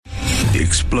The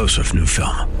explosive new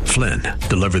film, Flynn,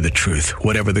 Deliver the Truth,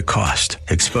 Whatever the Cost,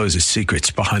 exposes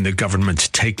secrets behind the government's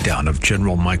takedown of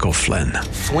General Michael Flynn.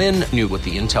 Flynn knew what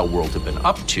the intel world had been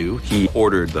up to. He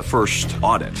ordered the first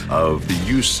audit of the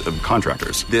use of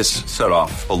contractors. This set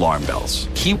off alarm bells.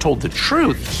 He told the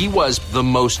truth. He was the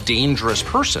most dangerous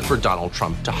person for Donald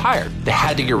Trump to hire. They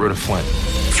had to get rid of Flynn.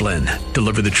 Flynn,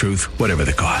 Deliver the Truth, Whatever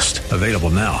the Cost. Available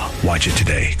now. Watch it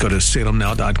today. Go to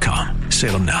salemnow.com.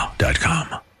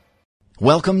 salemnow.com.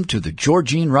 Welcome to the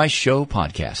Georgene Rice Show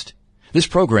podcast. This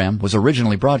program was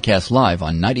originally broadcast live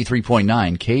on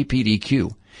 93.9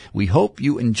 KPDQ. We hope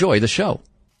you enjoy the show.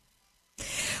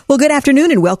 Well, good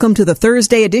afternoon and welcome to the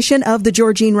Thursday edition of the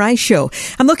Georgene Rice Show.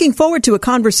 I'm looking forward to a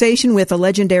conversation with the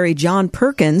legendary John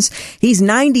Perkins. He's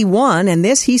 91 and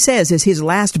this, he says, is his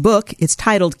last book. It's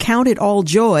titled Count It All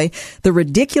Joy, The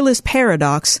Ridiculous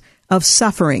Paradox of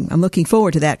Suffering. I'm looking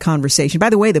forward to that conversation. By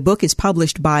the way, the book is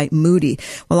published by Moody.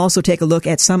 We'll also take a look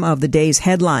at some of the day's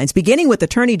headlines, beginning with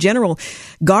Attorney General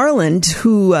Garland,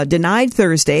 who denied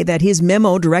Thursday that his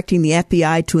memo directing the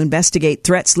FBI to investigate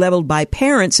threats leveled by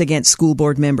parents against school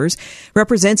board members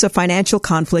represents a financial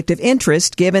conflict of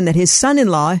interest, given that his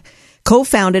son-in-law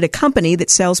co-founded a company that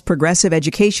sells progressive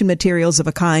education materials of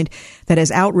a kind that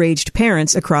has outraged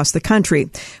parents across the country.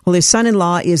 Well, his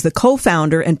son-in-law is the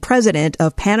co-founder and president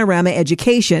of Panorama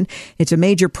Education. It's a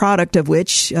major product of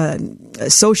which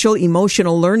social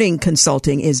emotional learning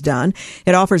consulting is done.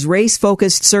 It offers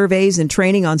race-focused surveys and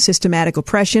training on systematic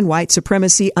oppression, white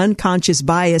supremacy, unconscious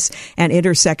bias, and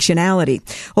intersectionality.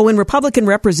 Well, when Republican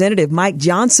Representative Mike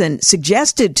Johnson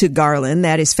suggested to Garland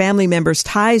that his family members'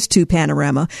 ties to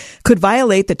Panorama could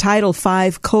violate the Title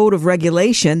V Code of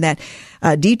Regulation that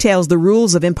details the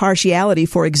rules of impartiality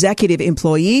for executive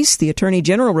employees, the Attorney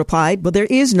General replied, well, there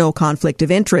is no conflict of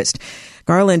interest.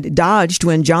 Garland dodged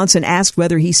when Johnson asked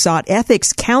whether he sought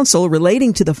ethics counsel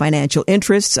relating to the financial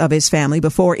interests of his family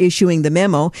before issuing the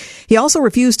memo. He also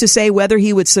refused to say whether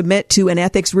he would submit to an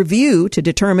ethics review to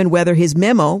determine whether his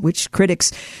memo, which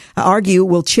critics argue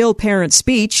will chill parent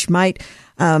speech, might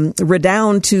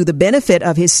redound to the benefit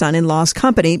of his son-in-law's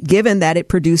company, given that it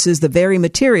produces the very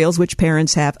materials which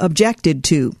parents have objected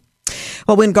to.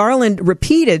 Well, when Garland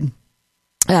repeated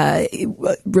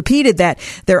that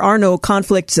there are no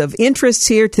conflicts of interests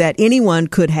here that anyone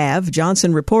could have,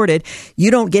 Johnson reported, you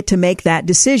don't get to make that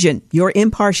decision. Your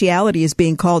impartiality is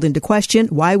being called into question.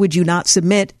 Why would you not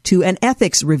submit to an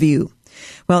ethics review?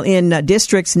 Well, in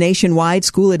districts nationwide,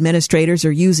 school administrators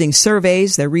are using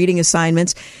surveys, their reading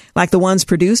assignments, like the ones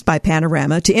produced by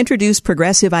Panorama, to introduce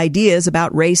progressive ideas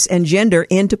about race and gender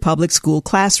into public school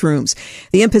classrooms.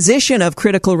 The imposition of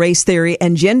critical race theory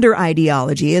and gender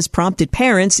ideology has prompted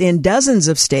parents in dozens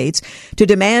of states to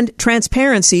demand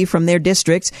transparency from their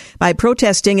districts by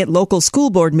protesting at local school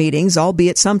board meetings,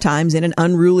 albeit sometimes in an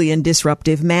unruly and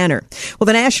disruptive manner. Well,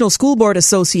 the National School Board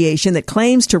Association, that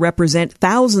claims to represent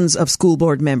thousands of school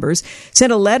board members,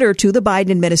 sent a letter to the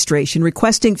Biden administration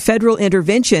requesting federal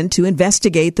intervention to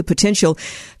investigate the potential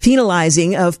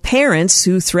penalizing of parents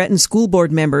who threaten school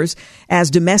board members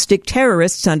as domestic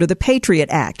terrorists under the Patriot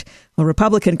Act. Well,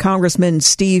 Republican Congressman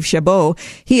Steve Chabot,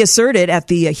 he asserted at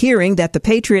the hearing that the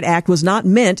Patriot Act was not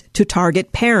meant to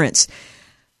target parents.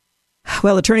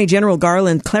 Well, Attorney General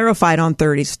Garland clarified on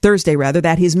Thursday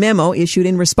that his memo issued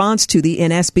in response to the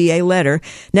NSBA letter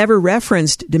never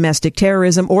referenced domestic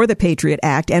terrorism or the Patriot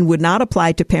Act and would not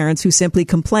apply to parents who simply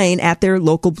complain at their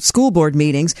local school board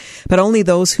meetings, but only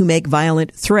those who make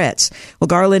violent threats. Well,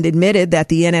 Garland admitted that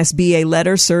the NSBA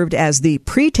letter served as the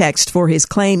pretext for his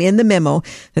claim in the memo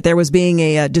that there was being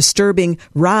a disturbing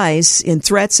rise in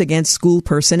threats against school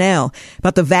personnel.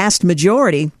 But the vast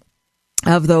majority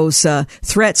of those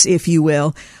threats, if you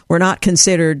will, were not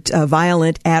considered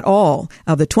violent at all.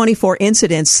 Of the 24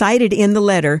 incidents cited in the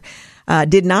letter,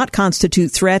 did not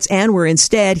constitute threats and were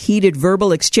instead heated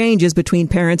verbal exchanges between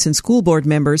parents and school board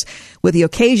members, with the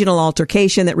occasional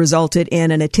altercation that resulted in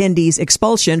an attendee's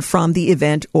expulsion from the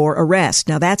event or arrest.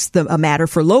 Now, that's a matter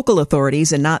for local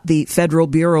authorities and not the Federal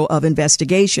Bureau of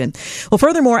Investigation. Well,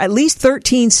 furthermore, at least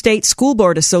 13 state school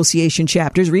board association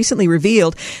chapters recently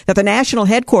revealed that the national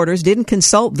headquarters didn't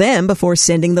consult them before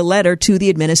sending the letter to the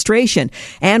administration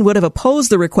and would have opposed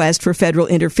the request for federal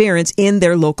interference in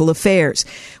their local affairs.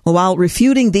 Well, while while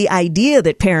refuting the idea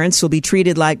that parents will be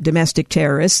treated like domestic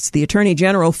terrorists, the Attorney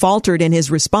General faltered in his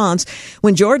response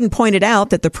when Jordan pointed out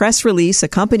that the press release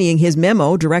accompanying his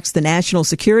memo directs the National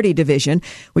Security Division,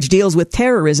 which deals with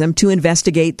terrorism, to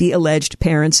investigate the alleged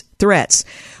parents' threats.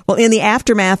 Well, in the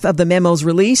aftermath of the memo's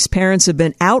release, parents have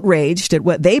been outraged at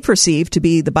what they perceive to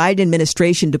be the Biden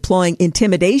administration deploying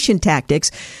intimidation tactics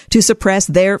to suppress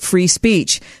their free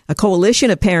speech. A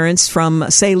coalition of parents from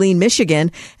Saline,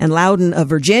 Michigan, and Loudoun of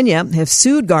Virginia have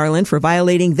sued Garland for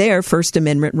violating their First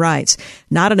Amendment rights.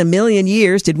 Not in a million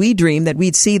years did we dream that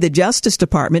we'd see the Justice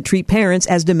Department treat parents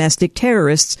as domestic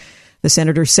terrorists, the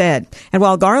senator said. And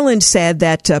while Garland said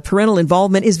that parental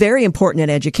involvement is very important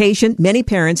in education, many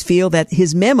parents feel that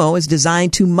his memo is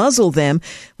designed to muzzle them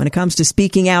when it comes to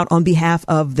speaking out on behalf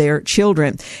of their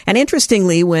children. And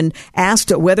interestingly, when asked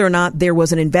whether or not there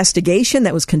was an investigation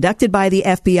that was conducted by the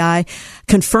FBI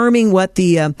confirming what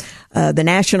the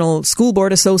National School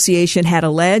Board Association had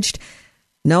alleged,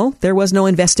 no, there was no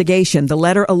investigation. The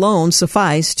letter alone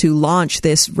sufficed to launch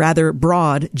this rather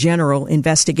broad general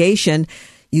investigation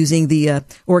using the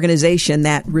organization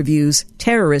that reviews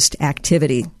terrorist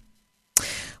activity.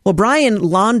 Well, Brian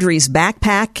Laundrie's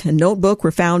backpack and notebook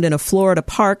were found in a Florida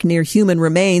park near human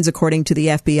remains, according to the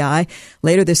FBI.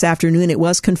 Later this afternoon, it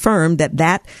was confirmed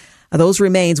that those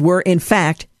remains were, in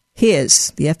fact,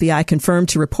 his. The FBI confirmed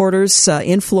to reporters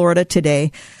in Florida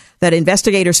today that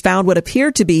investigators found what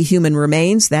appeared to be human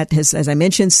remains. That has, as I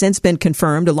mentioned, since been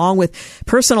confirmed, along with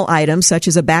personal items such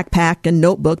as a backpack and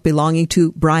notebook belonging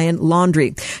to Brian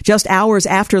Laundrie. Just hours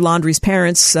after Laundrie's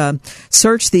parents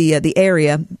searched the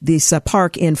area, this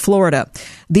park in Florida.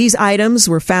 These items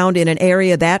were found in an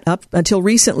area that, up until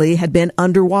recently, had been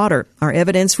underwater. Our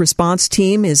evidence response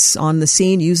team is on the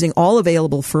scene using all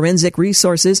available forensic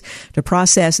resources to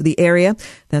process the area.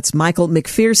 That's Michael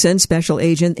McPherson, special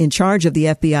agent in charge of the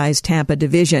FBI's Tampa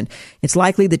division. It's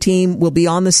likely the team will be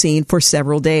on the scene for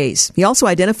several days. He also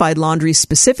identified Laundrie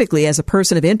specifically as a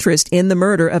person of interest in the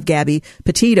murder of Gabby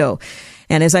Petito.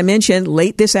 And as I mentioned,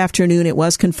 late this afternoon, it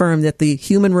was confirmed that the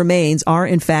human remains are,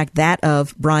 in fact, that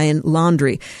of Brian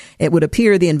Laundrie. It would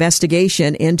appear the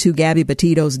investigation into Gabby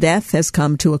Petito's death has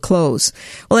come to a close.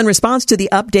 Well, in response to the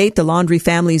update, the Laundrie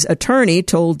family's attorney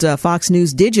told Fox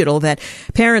News Digital that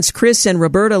parents Chris and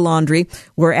Roberta Laundrie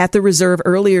were at the reserve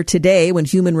earlier today when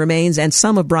human remains and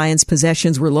some of Brian's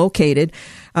possessions were located.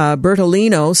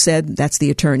 Bertolino said, that's the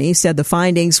attorney, said the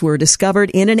findings were discovered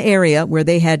in an area where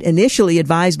they had initially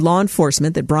advised law enforcement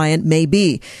that Brian may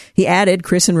be. He added,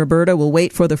 Chris and Roberta will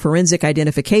wait for the forensic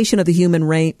identification of the human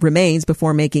remains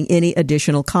before making any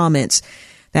additional comments.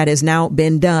 That has now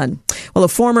been done. Well, a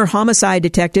former homicide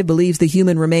detective believes the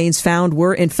human remains found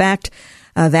were, in fact,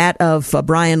 that of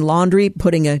Brian Laundrie,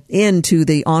 putting an end to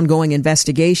the ongoing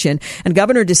investigation. And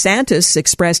Governor DeSantis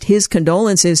expressed his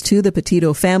condolences to the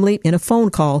Petito family in a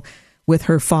phone call with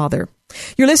her father.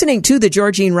 You're listening to The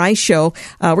Georgene Rice Show.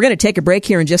 We're going to take a break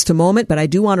here in just a moment, but I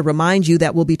do want to remind you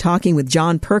that we'll be talking with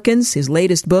John Perkins, his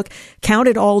latest book, Count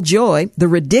It All Joy, The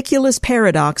Ridiculous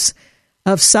Paradox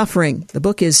of Suffering. The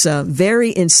book is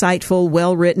very insightful,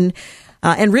 well-written,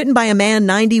 and written by a man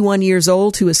 91 years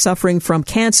old who is suffering from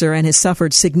cancer and has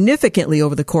suffered significantly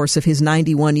over the course of his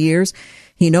 91 years.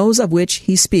 He knows of which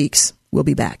he speaks. We'll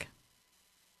be back.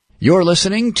 You're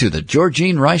listening to the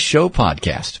Georgene Rice Show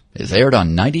podcast. It's aired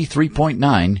on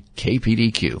 93.9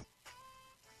 KPDQ.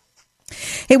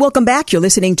 Hey, welcome back. You're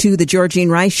listening to The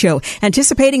Georgene Rice Show.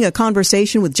 Anticipating a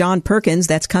conversation with John Perkins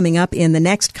that's coming up in the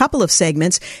next couple of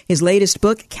segments. His latest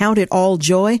book, Count It All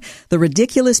Joy, The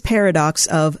Ridiculous Paradox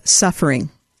of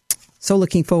Suffering. So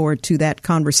looking forward to that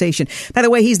conversation. By the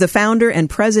way, he's the founder and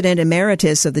president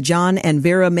emeritus of the John and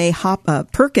Vera Mae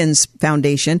Perkins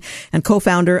Foundation and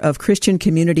co-founder of Christian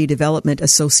Community Development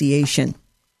Association.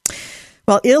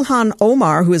 Well, Ilhan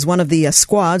Omar, who is one of the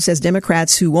squad, says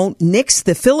Democrats who won't nix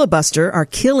the filibuster are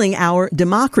killing our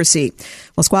democracy.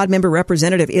 Well, squad member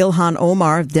Representative Ilhan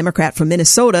Omar, Democrat from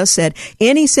Minnesota, said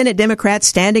any Senate Democrats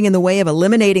standing in the way of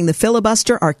eliminating the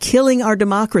filibuster are killing our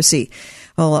democracy.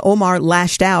 Well, Omar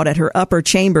lashed out at her upper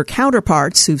chamber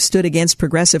counterparts who've stood against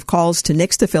progressive calls to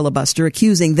nix the filibuster,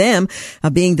 accusing them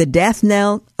of being the death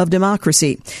knell of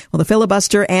democracy. Well, the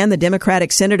filibuster and the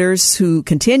Democratic senators who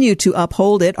continue to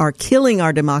uphold it are killing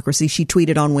our democracy, she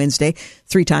tweeted on Wednesday.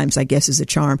 3 times, I guess, is a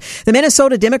charm. The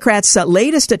Minnesota Democrats'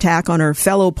 latest attack on her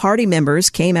fellow party members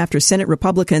came after Senate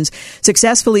Republicans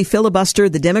successfully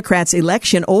filibustered the Democrats'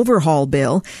 election overhaul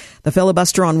bill. The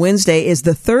filibuster on Wednesday is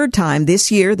the 3rd time this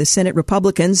year the Senate Republicans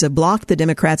Republicans have blocked the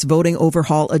Democrats' voting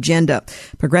overhaul agenda.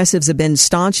 Progressives have been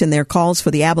staunch in their calls for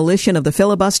the abolition of the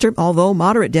filibuster, although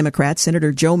moderate Democrats,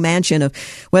 Senator Joe Manchin of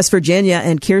West Virginia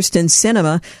and Kyrsten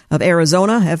Sinema of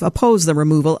Arizona, have opposed the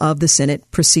removal of the Senate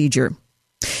procedure.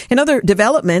 In other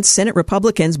developments, Senate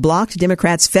Republicans blocked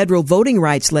Democrats' federal voting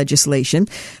rights legislation.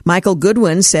 Michael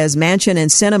Goodwin says Manchin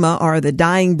and Sinema are the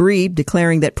dying breed,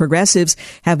 declaring that progressives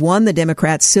have won the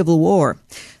Democrats' civil war.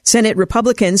 Senate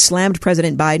Republicans slammed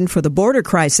President Biden for the border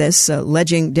crisis,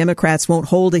 alleging Democrats won't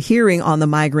hold a hearing on the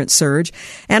migrant surge.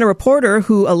 And a reporter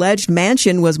who alleged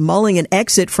Manchin was mulling an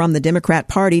exit from the Democrat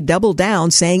Party doubled down,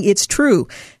 saying it's true.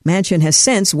 Manchin has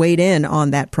since weighed in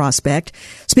on that prospect.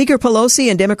 Speaker Pelosi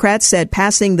and Democrats said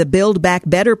passing the Build Back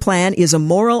Better plan is a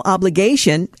moral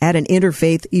obligation at an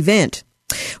interfaith event.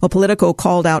 Well, Politico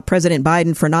called out President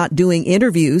Biden for not doing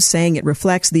interviews, saying it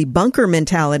reflects the bunker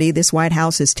mentality this White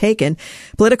House has taken.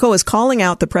 Politico is calling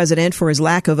out the president for his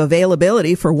lack of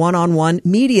availability for one-on-one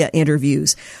media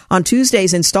interviews. On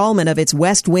Tuesday's installment of its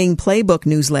West Wing Playbook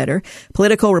newsletter,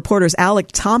 Politico reporters Alec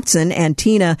Thompson and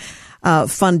Tina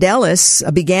Fondelis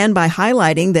began by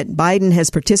highlighting that Biden has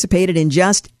participated in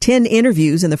just 10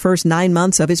 interviews in the first 9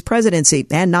 months of his presidency,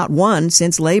 and not one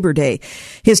since Labor Day.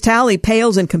 His tally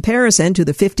pales in comparison to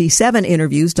the 57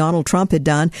 interviews Donald Trump had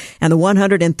done and the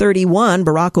 131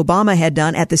 Barack Obama had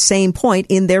done at the same point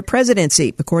in their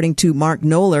presidency, according to Mark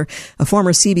Knoller, a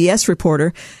former CBS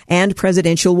reporter and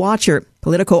presidential watcher.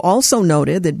 Politico also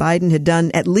noted that Biden had done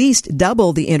at least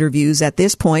double the interviews at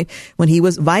this point when he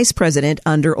was vice president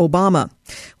under Obama.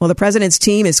 Well, the president's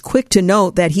team is quick to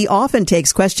note that he often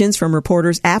takes questions from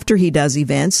reporters after he does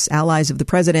events. Allies of the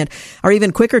president are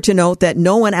even quicker to note that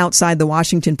no one outside the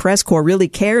Washington press corps really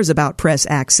cares about press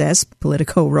access,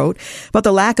 Politico wrote. But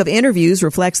the lack of interviews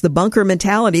reflects the bunker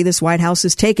mentality this White House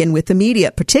has taken with the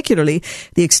media, particularly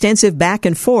the extensive back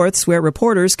and forths where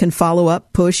reporters can follow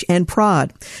up, push, and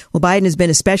prod. Well, Biden has been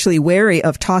especially wary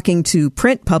of talking to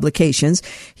print publications.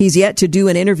 He's yet to do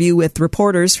an interview with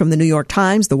reporters from the New York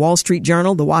Times, the Wall Street Journal,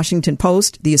 the Washington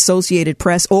Post, the Associated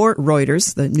Press, or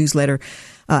Reuters, the newsletter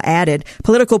added.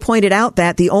 Politico pointed out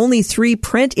that the only 3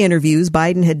 print interviews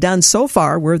Biden had done so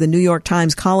far were the New York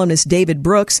Times columnist David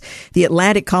Brooks, the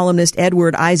Atlantic columnist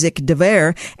Edward Isaac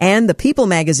Dever, and the People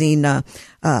magazine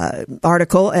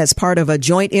article as part of a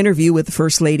joint interview with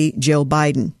First Lady Jill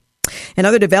Biden. In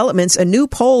other developments, a new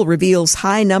poll reveals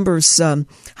high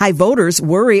voters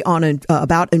worry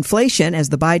about inflation as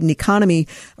the Biden economy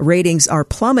ratings are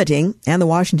plummeting. And the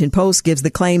Washington Post gives the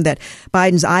claim that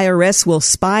Biden's IRS will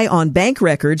spy on bank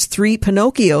records 3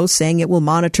 Pinocchios, saying it will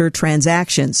monitor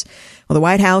transactions. Well, the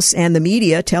White House and the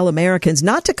media tell Americans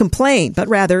not to complain, but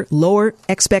rather lower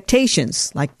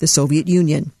expectations, like the Soviet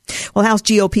Union. Well, House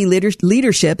GOP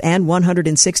leadership and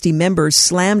 160 members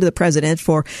slammed the president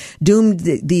for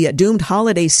the doomed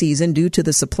holiday season due to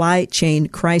the supply chain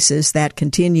crisis that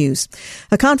continues.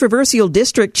 A controversial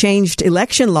district changed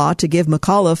election law to give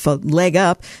McAuliffe a leg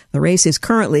up. The race is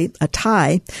currently a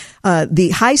tie.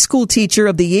 The high school teacher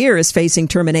of the year is facing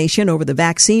termination over the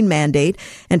vaccine mandate,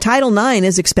 and Title IX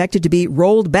is expected to be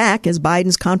rolled back as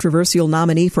Biden's controversial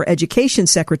nominee for education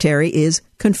secretary is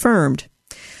confirmed.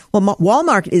 Well,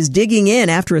 Walmart is digging in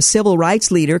after a civil rights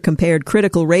leader compared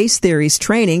critical race theories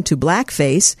training to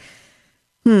blackface.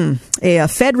 A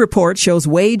Fed report shows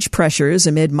wage pressures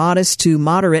amid modest to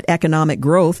moderate economic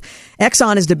growth.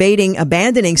 Exxon is debating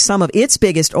abandoning some of its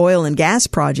biggest oil and gas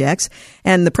projects.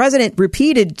 And the president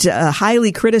repeated a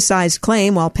highly criticized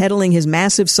claim while peddling his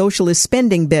massive socialist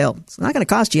spending bill. It's not going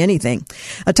to cost you anything.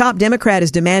 A top Democrat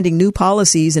is demanding new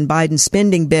policies in Biden's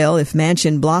spending bill if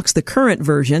Manchin blocks the current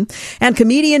version. And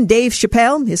comedian Dave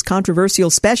Chappelle, his controversial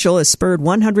special has spurred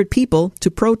 100 people to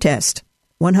protest.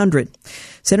 100.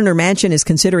 Senator Manchin is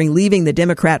considering leaving the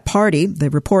Democrat Party. The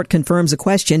report confirms a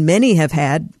question many have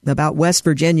had about West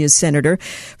Virginia's senator.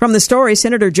 From the story,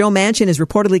 Senator Joe Manchin is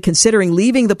reportedly considering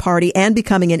leaving the party and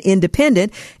becoming an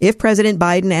independent if President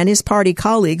Biden and his party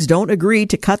colleagues don't agree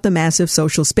to cut the massive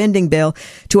social spending bill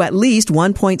to at least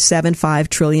 $1.75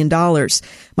 trillion.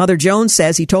 Mother Jones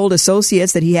says he told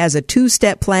associates that he has a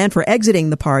 2-step plan for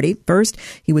exiting the party. First,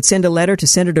 he would send a letter to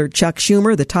Senator Chuck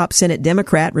Schumer, the top Senate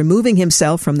Democrat, removing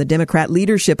himself from the Democrat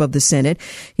leadership of the Senate.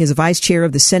 He is a vice chair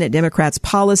of the Senate Democrats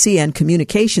Policy and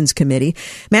Communications Committee.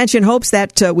 Manchin hopes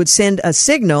that would send a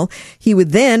signal. He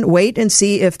would then wait and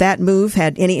see if that move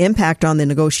had any impact on the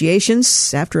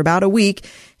negotiations. After about a week,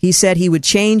 he said he would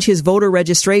change his voter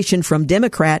registration from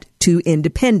Democrat to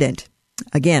independent.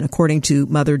 Again, according to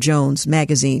Mother Jones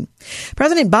magazine.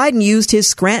 President Biden used his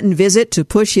Scranton visit to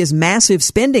push his massive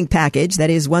spending package. That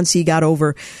is, once he got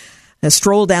over A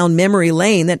stroll down memory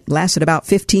lane that lasted about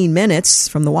 15 minutes.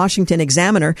 From the Washington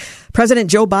Examiner, President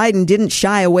Joe Biden didn't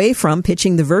shy away from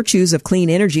pitching the virtues of clean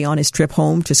energy on his trip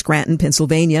home to Scranton,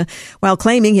 Pennsylvania, while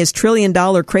claiming his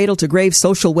trillion-dollar cradle-to-grave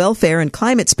social welfare and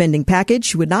climate spending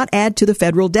package would not add to the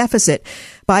federal deficit.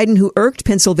 Biden, who irked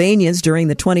Pennsylvanians during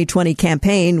the 2020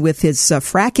 campaign with his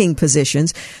fracking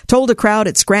positions, told a crowd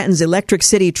at Scranton's Electric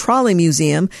City Trolley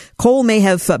Museum, "Coal may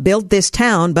have built this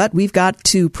town, but we've got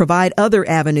to provide other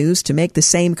avenues to make the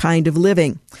same kind of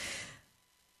living."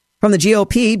 From the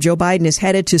GOP, Joe Biden is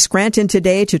headed to Scranton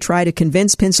today to try to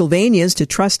convince Pennsylvanians to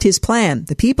trust his plan.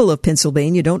 The people of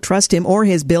Pennsylvania don't trust him or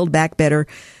his Build Back Better,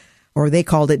 or they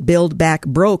called it Build Back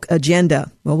Broke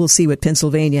agenda. Well, we'll see what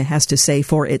Pennsylvania has to say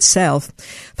for itself.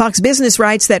 Fox Business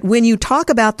writes that when you talk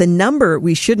about the number,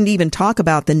 we shouldn't even talk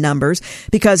about the numbers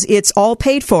because it's all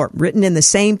paid for, written in the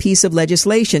same piece of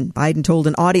legislation. Biden told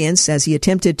an audience as he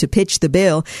attempted to pitch the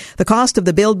bill. The cost of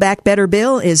the Build Back Better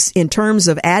bill is, in terms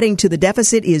of adding to the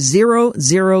deficit, is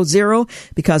 000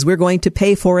 because we're going to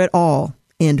pay for it all.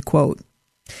 End quote.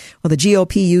 Well, the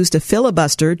GOP used a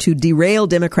filibuster to derail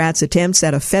Democrats' attempts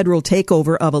at a federal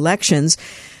takeover of elections.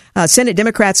 Senate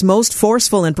Democrats' most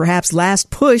forceful and perhaps last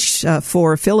push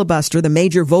for filibuster, the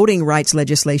major voting rights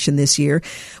legislation this year,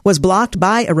 was blocked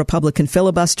by a Republican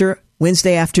filibuster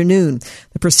Wednesday afternoon.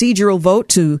 The procedural vote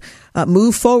to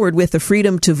move forward with the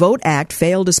Freedom to Vote Act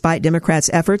failed despite Democrats'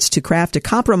 efforts to craft a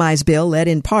compromise bill led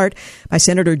in part by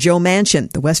Senator Joe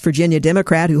Manchin, the West Virginia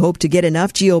Democrat who hoped to get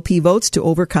enough GOP votes to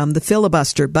overcome the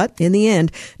filibuster. But in the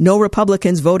end, no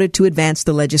Republicans voted to advance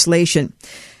the legislation.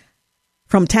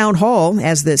 From Town Hall,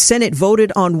 as the Senate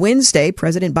voted on Wednesday,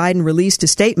 President Biden released a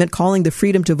statement calling the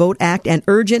Freedom to Vote Act an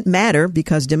urgent matter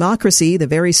because democracy, the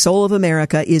very soul of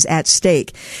America, is at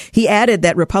stake. He added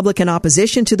that Republican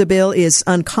opposition to the bill is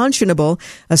unconscionable,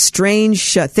 a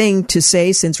strange thing to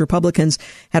say since Republicans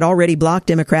had already blocked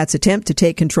Democrats' attempt to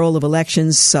take control of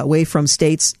elections away from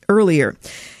states earlier.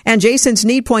 And Jason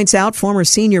Sneed points out, former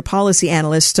senior policy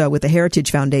analyst with the Heritage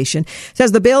Foundation,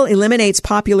 says the bill eliminates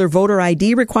popular voter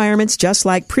ID requirements just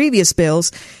like previous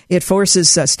bills. It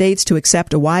forces states to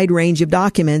accept a wide range of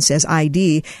documents as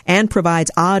ID and provides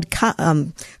odd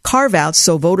carve-outs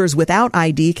so voters without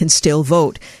ID can still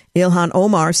vote. Ilhan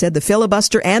Omar said the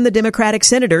filibuster and the Democratic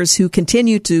senators who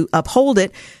continue to uphold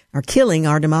it are killing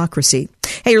our democracy.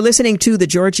 Hey, you're listening to The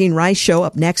Georgene Rice Show.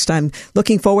 Up next, I'm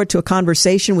looking forward to a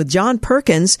conversation with John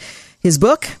Perkins. His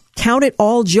book, Count It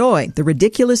All Joy, The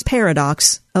Ridiculous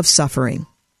Paradox of Suffering.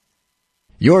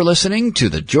 You're listening to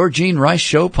The Georgene Rice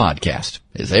Show podcast.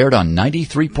 It's aired on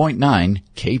 93.9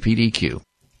 KPDQ.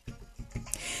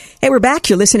 Hey, we're back.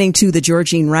 You're listening to The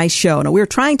Georgene Rice Show. Now, we're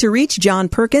trying to reach John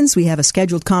Perkins. We have a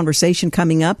scheduled conversation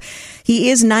coming up. He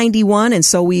is 91, and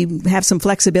so we have some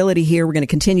flexibility here. We're going to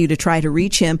continue to try to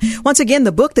reach him. Once again,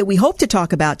 the book that we hope to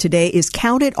talk about today is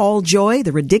Count It All Joy,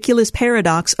 The Ridiculous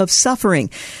Paradox of Suffering.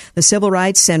 The civil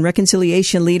rights and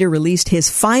reconciliation leader released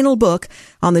his final book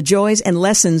on the joys and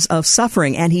lessons of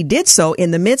suffering, and he did so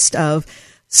in the midst of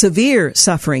severe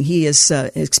suffering. He is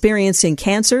experiencing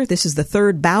cancer. This is the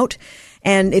third bout.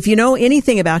 And if you know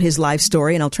anything about his life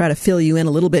story, and I'll try to fill you in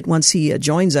a little bit once he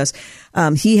joins us,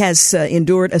 he has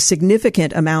endured a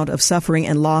significant amount of suffering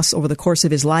and loss over the course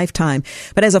of his lifetime.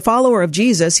 But as a follower of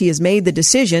Jesus, he has made the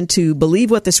decision to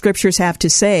believe what the scriptures have to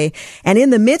say. And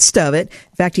in the midst of it,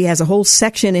 in fact, he has a whole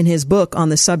section in his book on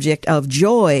the subject of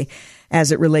joy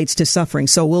as it relates to suffering.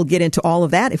 So we'll get into all of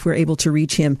that if we're able to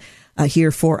reach him here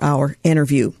for our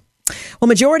interview. Well,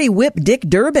 Majority Whip Dick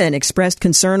Durbin expressed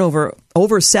concern over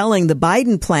overselling the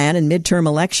Biden plan in midterm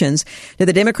elections. Did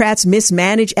the Democrats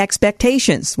mismanage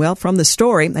expectations? Well, from the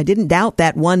story, I didn't doubt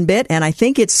that one bit, and I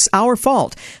think it's our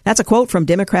fault. That's a quote from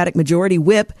Democratic Majority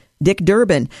Whip Dick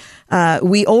Durbin.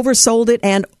 We oversold it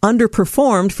and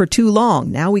underperformed for too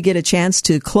long. Now we get a chance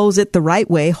to close it the right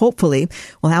way, hopefully.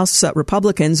 Well, House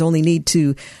Republicans only need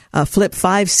to flip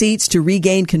 5 seats to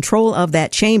regain control of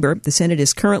that chamber. The Senate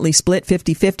is currently split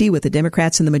 50-50 with the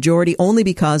Democrats in the majority only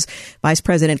because Vice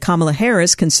President Kamala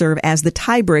Harris can serve as the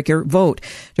tiebreaker vote.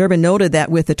 Durbin noted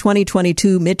that with the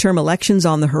 2022 midterm elections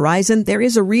on the horizon, there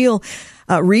is a real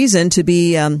reason to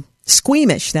be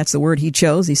squeamish. That's the word he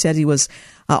chose. He said he was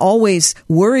always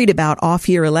worried about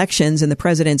off-year elections in the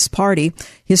president's party.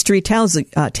 History tells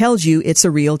you it's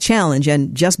a real challenge.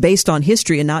 And just based on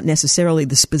history and not necessarily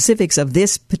the specifics of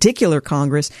this particular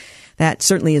Congress, that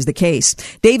certainly is the case.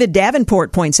 David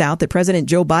Davenport points out that President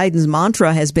Joe Biden's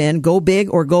mantra has been go big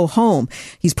or go home.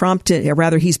 He's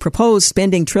proposed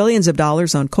spending trillions of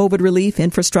dollars on COVID relief,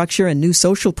 infrastructure, and new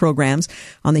social programs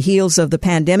on the heels of the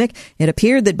pandemic. It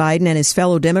appeared that Biden and his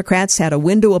fellow Democrats had a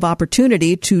window of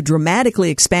opportunity to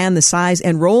dramatically expand the size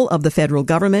and role of the federal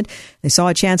government. They saw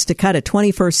a chance to cut a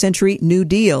 21st century New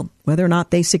Deal. Whether or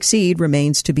not they succeed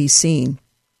remains to be seen.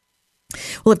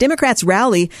 Well, if Democrats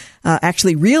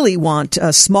actually really want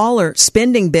a smaller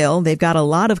spending bill, they've got a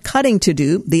lot of cutting to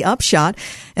do. The upshot,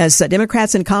 as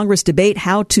Democrats in Congress debate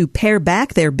how to pare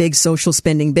back their big social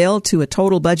spending bill to a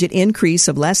total budget increase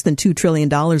of less than $2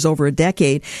 trillion over a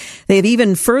decade, they have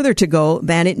even further to go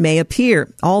than it may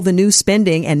appear. All the new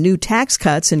spending and new tax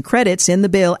cuts and credits in the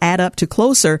bill add up to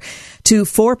closer to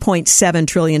 $4.7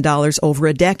 trillion over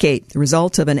a decade, the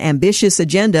result of an ambitious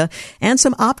agenda and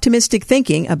some optimistic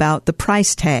thinking about the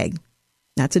price tag.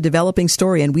 That's a developing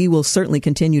story, and we will certainly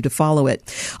continue to follow it.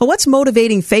 Well, what's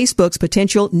motivating Facebook's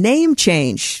potential name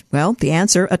change? Well, the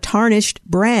answer, a tarnished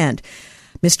brand.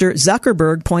 Mr.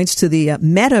 Zuckerberg points to the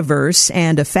metaverse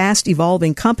and a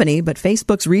fast-evolving company, but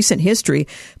Facebook's recent history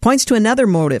points to another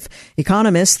motive.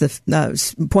 Economist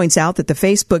points out that the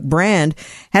Facebook brand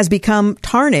has become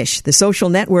tarnished. The social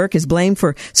network is blamed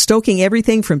for stoking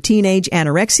everything from teenage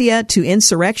anorexia to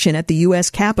insurrection at the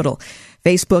U.S. Capitol.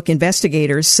 Facebook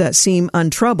investigators seem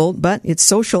untroubled, but its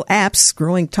social apps'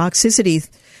 growing toxicity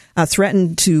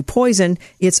threatened to poison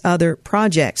its other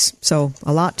projects. So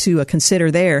a lot to consider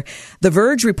there. The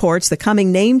Verge reports the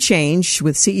coming name change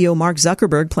with CEO Mark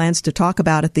Zuckerberg plans to talk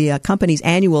about at the company's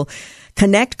annual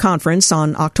Connect conference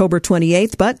on October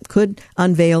 28th, but could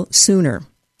unveil sooner.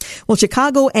 Well,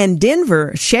 Chicago and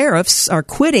Denver sheriffs are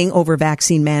quitting over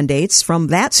vaccine mandates. From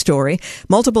that story,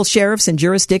 multiple sheriffs in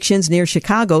jurisdictions near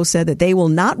Chicago said that they will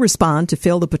not respond to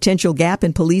fill the potential gap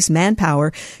in police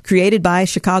manpower created by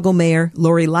Chicago Mayor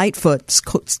Lori Lightfoot's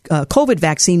COVID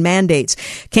vaccine mandates.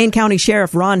 Kane County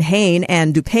Sheriff Ron Hain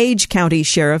and DuPage County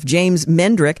Sheriff James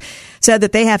Mendrick said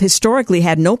that they have historically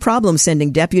had no problem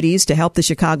sending deputies to help the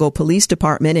Chicago Police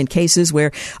Department in cases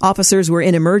where officers were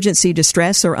in emergency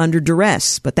distress or under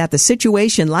duress, but that the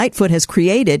situation Lightfoot has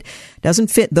created doesn't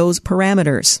fit those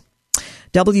parameters.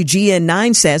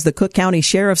 WGN9 says the Cook County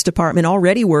Sheriff's Department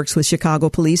already works with Chicago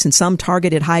police in some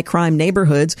targeted high-crime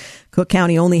neighborhoods. Cook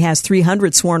County only has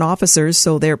 300 sworn officers,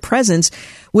 so their presence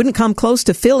wouldn't come close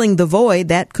to filling the void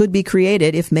that could be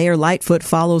created if Mayor Lightfoot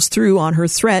follows through on her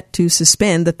threat to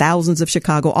suspend the thousands of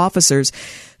Chicago officers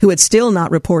who had still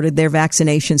not reported their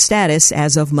vaccination status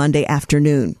as of Monday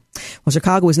afternoon. Well,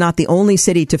 Chicago is not the only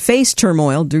city to face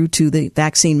turmoil due to the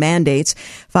vaccine mandates.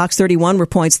 Fox 31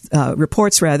 reports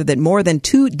that more than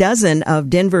 24 of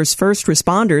Denver's first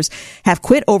responders have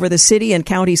quit over the city and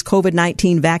county's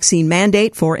COVID-19 vaccine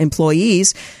mandate for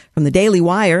employees. From the Daily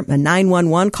Wire, a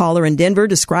 911 caller in Denver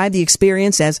described the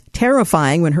experience as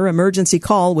terrifying when her emergency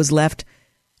call was left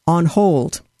on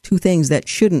hold. Two things that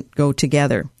shouldn't go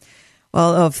together.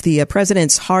 Well, of the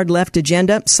president's hard left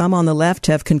agenda, some on the left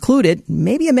have concluded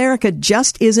maybe America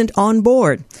just isn't on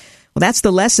board. Well, that's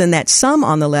the lesson that some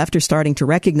on the left are starting to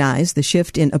recognize. The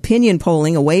shift in opinion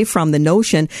polling away from the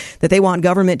notion that they want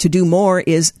government to do more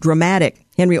is dramatic.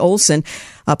 Henry Olson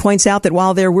points out that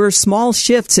while there were small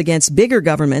shifts against bigger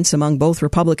governments among both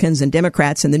Republicans and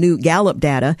Democrats in the new Gallup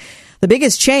data, the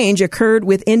biggest change occurred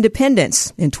with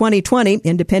independents. In 2020,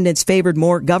 independents favored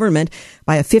more government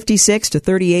by a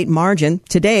 56-38 margin.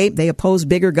 Today, they oppose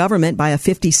bigger government by a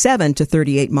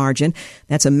 57-38 margin.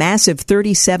 That's a massive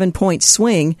 37-point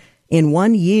swing in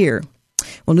 1 year.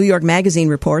 Well, New York Magazine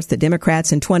reports that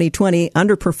Democrats in 2020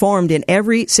 underperformed in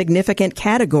every significant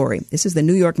category. This is the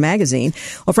New York Magazine.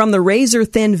 Well, from the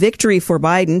razor-thin victory for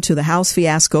Biden to the House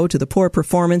fiasco to the poor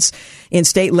performance in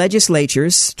state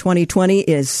legislatures, 2020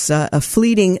 is a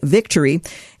fleeting victory.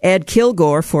 Ed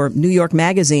Kilgore for New York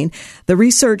Magazine.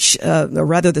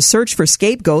 The search for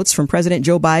scapegoats from President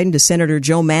Joe Biden to Senator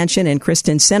Joe Manchin and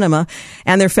Kristen Sinema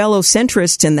and their fellow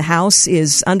centrists in the House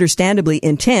is understandably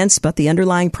intense, but the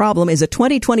underlying problem is a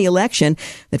 2020 election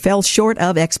that fell short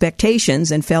of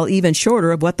expectations and fell even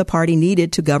shorter of what the party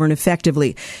needed to govern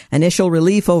effectively. Initial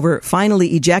relief over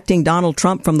finally ejecting Donald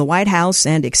Trump from the White House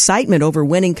and excitement over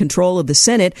winning control of the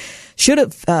Senate should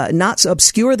have not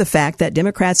obscure the fact that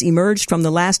Democrats emerged from the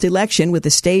last election with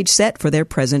the stage set for their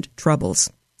present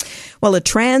troubles. Well, a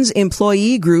trans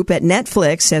employee group at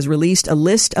Netflix has released a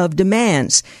list of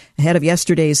demands ahead of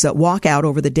yesterday's walkout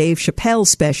over the Dave Chappelle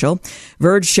special.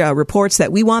 Verge reports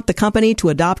that we want the company to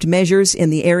adopt measures in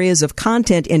the areas of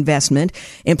content investment,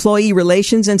 employee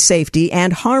relations and safety,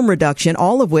 and harm reduction,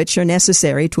 all of which are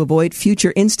necessary to avoid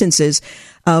future instances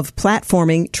of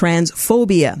platforming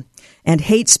transphobia. and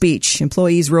hate speech,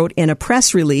 employees wrote in a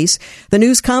press release. The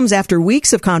news comes after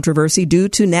weeks of controversy due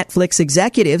to Netflix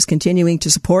executives continuing to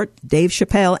support Dave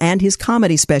Chappelle and his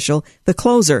comedy special, The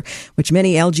Closer, which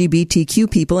many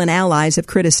LGBTQ people and allies have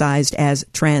criticized as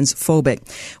transphobic.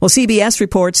 Well, CBS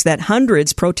reports that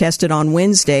hundreds protested on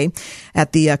Wednesday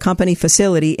at the company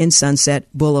facility in Sunset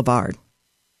Boulevard.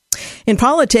 In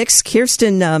politics,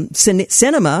 Kyrsten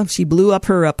Sinema, she blew up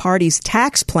her party's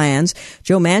tax plans.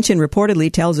 Joe Manchin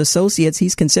reportedly tells associates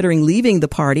he's considering leaving the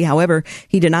party. However,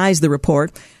 he denies the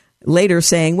report, later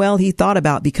saying, well, he thought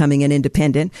about becoming an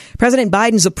independent. President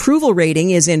Biden's approval rating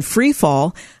is in free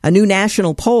fall. A new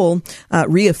national poll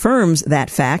reaffirms that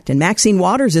fact. And Maxine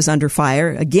Waters is under fire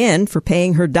again for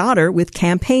paying her daughter with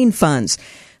campaign funds.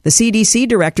 The CDC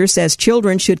director says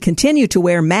children should continue to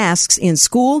wear masks in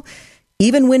school,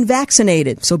 even when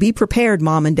vaccinated. So be prepared,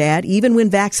 Mom and Dad. Even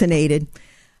when vaccinated,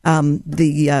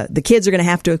 the kids are going to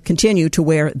have to continue to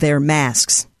wear their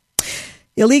masks.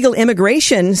 Illegal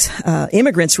immigrants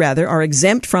are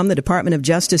exempt from the Department of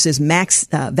Justice's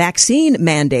vaccine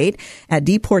mandate at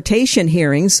deportation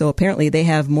hearings. So apparently they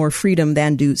have more freedom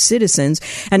than do citizens.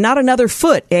 And not another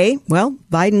foot, eh? Well,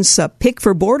 Biden's pick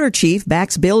for border chief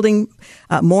backs building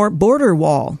more border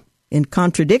wall, in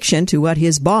contradiction to what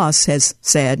his boss has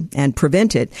said and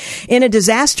prevented. In a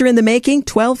disaster in the making,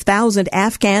 12,000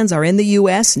 Afghans are in the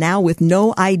U.S. now with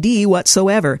no ID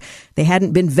whatsoever. They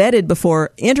hadn't been vetted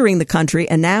before entering the country,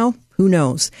 and now, who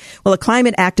knows? Well, a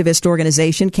climate activist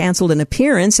organization canceled an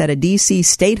appearance at a D.C.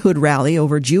 statehood rally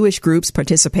over Jewish groups'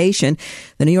 participation.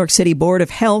 The New York City Board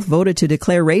of Health voted to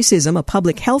declare racism a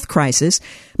public health crisis.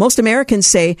 Most Americans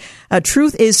say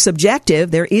truth is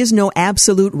subjective. There is no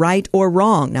absolute right or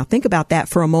wrong. Now, think about that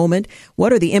for a moment.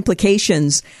 What are the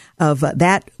implications of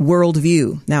that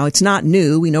worldview? Now, it's not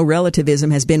new. We know relativism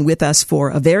has been with us for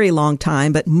a very long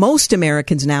time, but most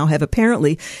Americans now have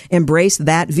apparently embraced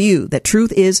that view, that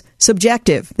truth is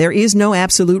subjective. There is no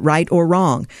absolute right or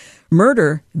wrong.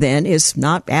 Murder, then, is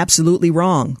not absolutely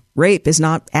wrong. Rape is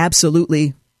not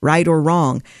absolutely right or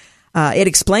wrong. It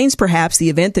explains perhaps the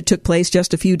event that took place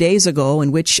just a few days ago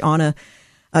in which on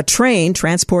a train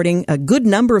transporting a good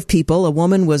number of people, a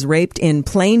woman was raped in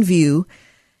plain view.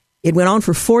 It went on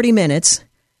for 40 minutes.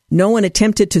 No one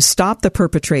attempted to stop the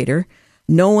perpetrator.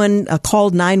 No one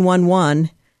called 911,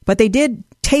 but they did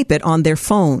tape it on their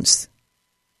phones.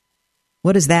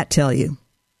 What does that tell you?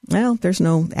 Well, there's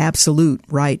no absolute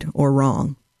right or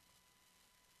wrong.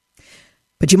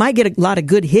 But you might get a lot of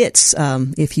good hits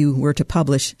if you were to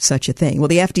publish such a thing. Well,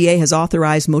 the FDA has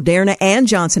authorized Moderna and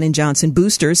Johnson & Johnson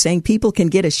boosters, saying people can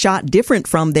get a shot different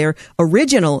from their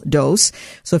original dose.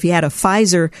 So if you had a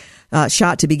Pfizer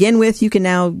shot to begin with, you can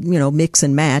now, mix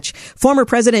and match. Former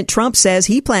President Trump says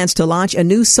he plans to launch a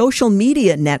new social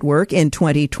media network in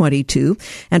 2022,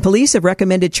 and police have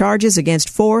recommended charges against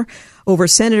 4 over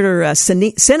Senator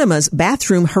Sinema's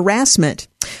bathroom harassment.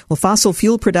 Well, fossil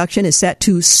fuel production is set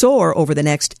to soar over the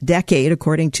next decade,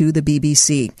 according to the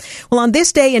BBC. Well, on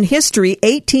this day in history,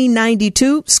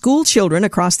 1892, school children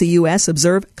across the U.S.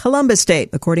 observe Columbus Day,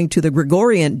 according to the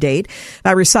Gregorian date,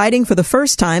 by reciting for the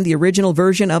first time the original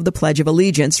version of the Pledge of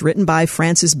Allegiance, written by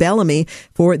Francis Bellamy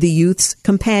for the Youth's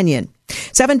Companion.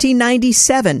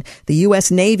 1797, the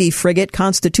U.S. Navy frigate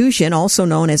Constitution, also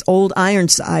known as Old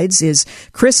Ironsides, is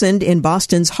christened in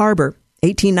Boston's harbor.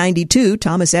 1892,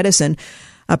 Thomas Edison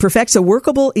perfects a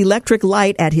workable electric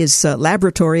light at his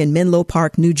laboratory in Menlo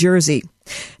Park, New Jersey.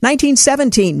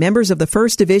 1917, members of the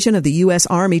 1st Division of the U.S.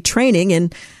 Army training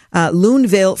in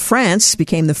Luneville, France,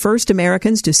 became the first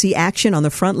Americans to see action on the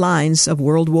front lines of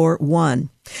World War I.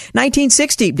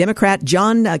 1960, Democrat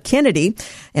John Kennedy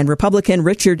and Republican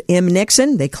Richard M.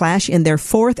 Nixon, they clash in their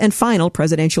 4th and final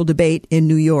presidential debate in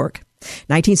New York.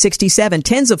 1967,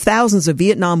 tens of thousands of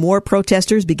Vietnam War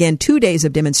protesters began 2 days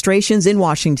of demonstrations in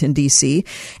Washington, D.C.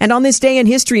 And on this day in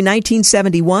history,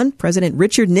 1971, President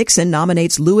Richard Nixon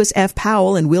nominates Lewis F.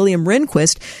 Powell and William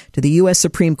Rehnquist to the U.S.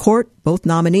 Supreme Court. Both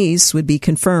nominees would be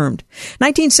confirmed.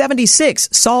 1976,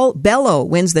 Saul Bellow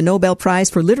wins the Nobel Prize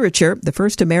for Literature, the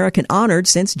first American honored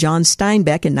since John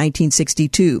Steinbeck in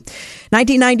 1962.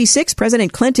 1996,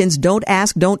 President Clinton's Don't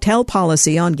Ask, Don't Tell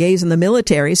policy on gays in the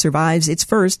military survives its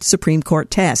first Supreme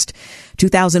Court test.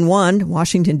 2001,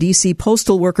 Washington, D.C.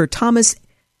 postal worker Thomas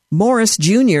Morris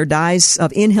Jr. dies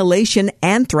of inhalation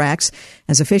anthrax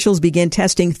as officials begin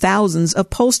testing thousands of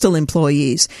postal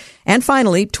employees. And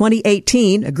finally,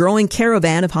 2018, a growing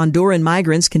caravan of Honduran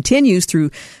migrants continues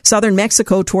through southern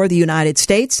Mexico toward the United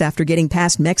States after getting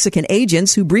past Mexican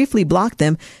agents who briefly blocked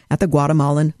them at the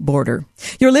Guatemalan border.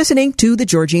 You're listening to The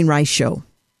Georgene Rice Show.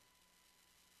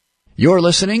 You're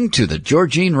listening to the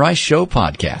Georgene Rice Show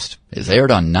podcast. It's aired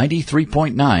on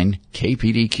 93.9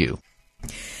 KPDQ.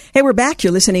 Hey, we're back.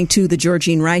 You're listening to the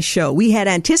Georgene Rice Show. We had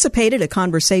anticipated a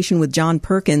conversation with John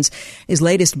Perkins, his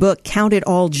latest book, Count It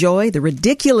All Joy, The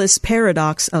Ridiculous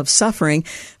Paradox of Suffering,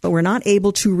 but we're not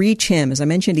able to reach him. As I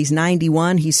mentioned, he's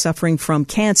 91. He's suffering from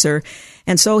cancer,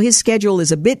 and so his schedule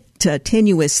is a bit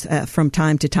tenuous from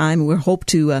time to time. We hope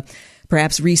to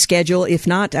perhaps reschedule. If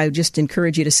not, I would just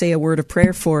encourage you to say a word of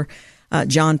prayer for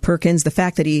John Perkins. The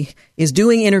fact that he is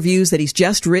doing interviews, that he's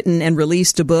just written and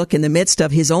released a book in the midst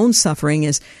of his own suffering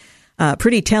is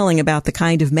pretty telling about the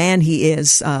kind of man he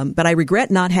is. But I regret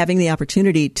not having the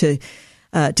opportunity to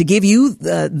give you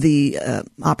the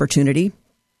opportunity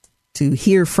to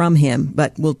hear from him,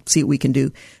 but we'll see what we can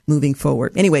do moving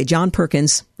forward. Anyway, John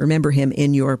Perkins, remember him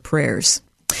in your prayers.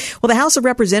 Well, the House of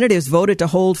Representatives voted to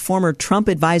hold former Trump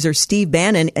advisor Steve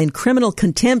Bannon in criminal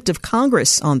contempt of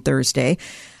Congress on Thursday,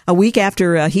 a week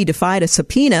after he defied a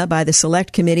subpoena by the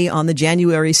Select Committee on the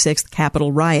January 6th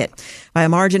Capitol riot. By a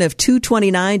margin of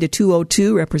 229 to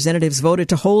 202, representatives voted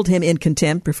to hold him in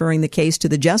contempt, referring the case to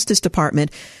the Justice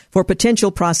Department for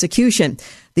potential prosecution.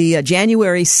 The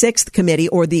January 6th Committee,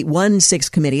 or the 1-6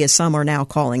 Committee, as some are now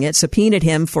calling it, subpoenaed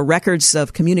him for records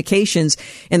of communications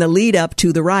in the lead up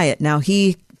to the riot. Now,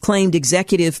 he claimed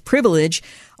executive privilege,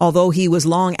 although he was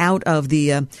long out of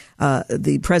the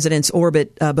president's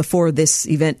orbit before this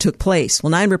event took place. Well,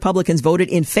 9 Republicans voted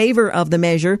in favor of the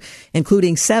measure,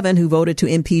 including 7 who voted to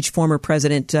impeach former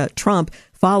President Trump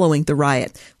following the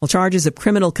riot. Well, charges of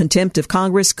criminal contempt of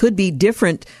Congress could be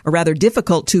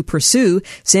difficult to pursue,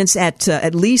 since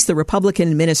at least the Republican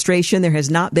administration, there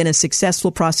has not been a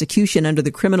successful prosecution under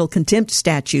the criminal contempt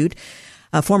statute.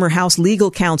 A former House legal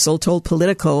counsel told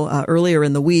Politico earlier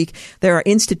in the week there are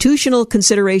institutional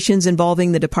considerations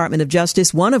involving the Department of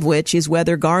Justice, one of which is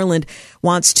whether Garland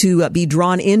wants to be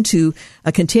drawn into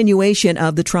a continuation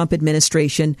of the Trump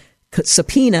administration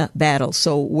subpoena battle.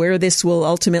 So where this will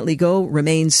ultimately go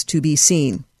remains to be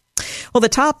seen. Well, the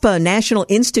top National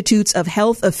Institutes of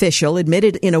Health official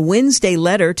admitted in a Wednesday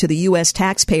letter to the U.S.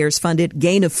 taxpayers-funded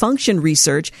gain-of-function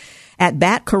research at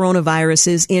bat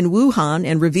coronaviruses in Wuhan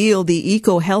and revealed the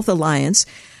EcoHealth Alliance,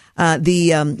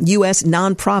 the U.S.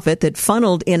 nonprofit that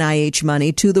funneled NIH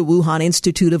money to the Wuhan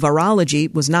Institute of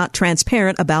Virology, was not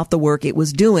transparent about the work it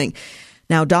was doing.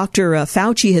 Now, Dr.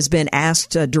 Fauci has been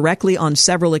asked directly on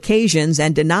several occasions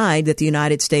and denied that the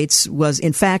United States was,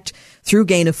 in fact, through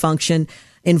gain of function,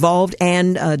 involved,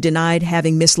 and denied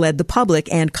having misled the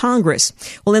public and Congress.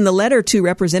 Well, in the letter to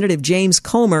Representative James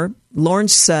Comer,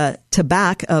 Lawrence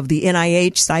Tabak of the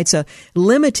NIH cites a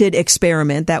limited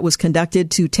experiment that was conducted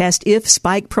to test if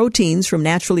spike proteins from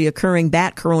naturally occurring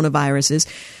bat coronaviruses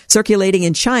circulating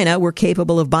in China were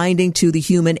capable of binding to the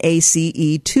human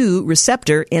ACE2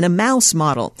 receptor in a mouse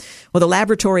model. Well, the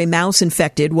laboratory mouse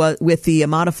infected with the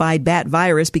modified bat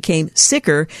virus became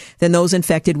sicker than those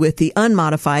infected with the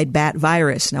unmodified bat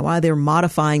virus. Now, why they're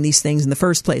modifying these things in the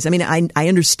first place? I mean, I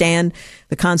understand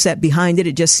the concept behind it.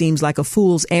 It just seems like a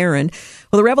fool's errand.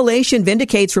 Well, the revelation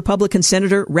vindicates Republican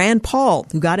Senator Rand Paul,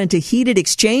 who got into heated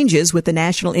exchanges with the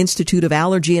National Institute of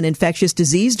Allergy and Infectious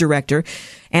Disease Director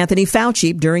Anthony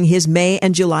Fauci during his May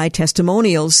and July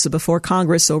testimonials before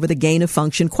Congress over the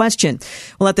gain-of-function question.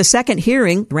 Well, at the second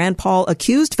hearing, Rand Paul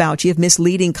accused Fauci of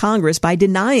misleading Congress by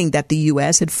denying that the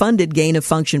U.S. had funded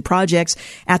gain-of-function projects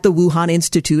at the Wuhan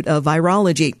Institute of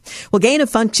Virology. Well,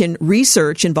 gain-of-function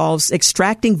research involves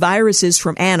extracting viruses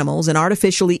from animals and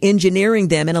artificially engineering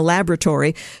them in a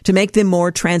laboratory to make them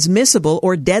more transmissible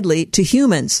or deadly to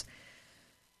humans.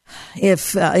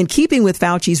 If, in keeping with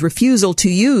Fauci's refusal to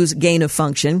use gain of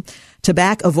function,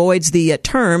 Tabak avoids the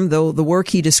term, though the work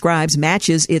he describes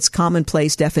matches its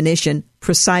commonplace definition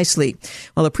precisely.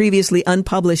 While a previously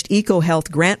unpublished EcoHealth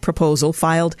grant proposal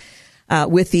filed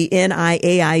with the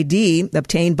NIAID,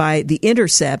 obtained by The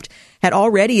Intercept, had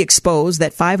already exposed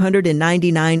that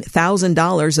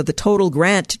 $599,000 of the total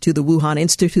grant to the Wuhan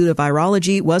Institute of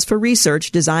Virology was for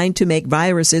research designed to make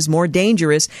viruses more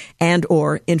dangerous and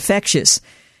or infectious.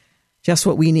 Just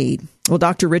what we need. Well,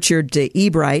 Dr. Richard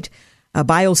Ebright, a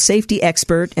biosafety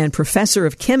expert and professor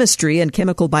of chemistry and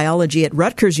chemical biology at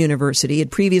Rutgers University,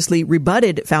 had previously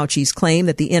rebutted Fauci's claim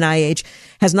that the NIH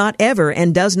has not ever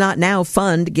and does not now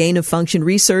fund gain-of-function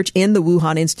research in the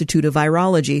Wuhan Institute of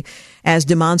Virology as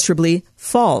demonstrably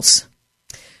false.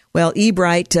 Well,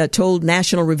 Ebright told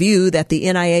National Review that the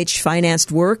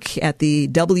NIH-financed work at the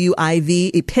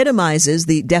WIV epitomizes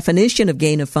the definition of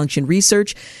gain-of-function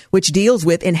research, which deals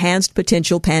with enhanced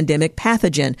potential pandemic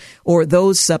pathogen, or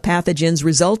those pathogens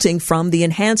resulting from the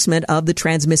enhancement of the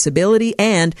transmissibility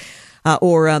and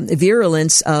or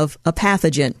virulence of a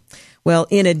pathogen. Well,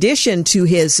 in addition to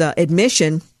his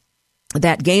admission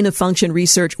that gain-of-function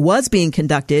research was being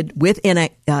conducted with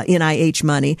NIH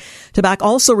money, Tabak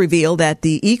also revealed that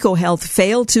the EcoHealth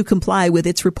failed to comply with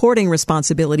its reporting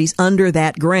responsibilities under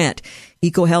that grant.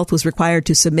 EcoHealth was required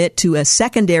to submit to a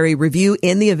secondary review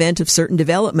in the event of certain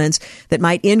developments that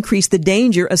might increase the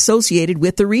danger associated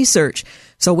with the research.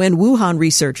 So when Wuhan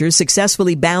researchers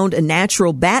successfully bound a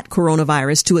natural bat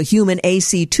coronavirus to a human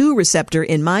ACE2 receptor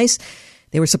in mice,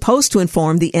 they were supposed to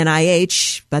inform the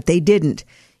NIH, but they didn't.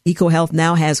 EcoHealth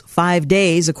now has 5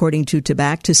 days, according to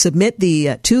Tabak, to submit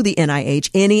to the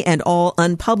NIH any and all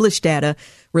unpublished data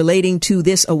relating to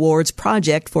this awards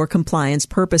project for compliance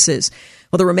purposes.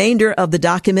 Well, the remainder of the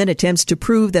document attempts to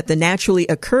prove that the naturally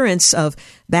occurrence of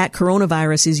bat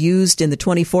coronavirus is used in the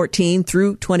 2014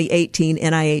 through 2018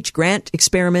 NIH grant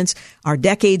experiments are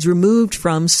decades removed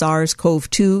from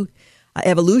SARS-CoV-2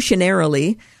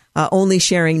 evolutionarily, only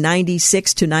sharing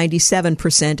 96 to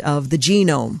 97% of the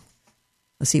genome.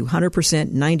 Let's see,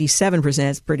 100%, 97%.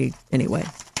 That's pretty, anyway.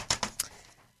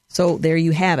 So there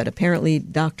you have it. Apparently,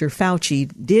 Dr. Fauci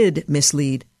did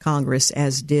mislead Congress,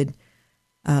 as did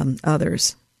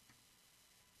others.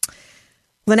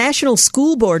 The National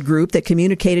School Board group that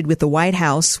communicated with the White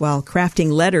House while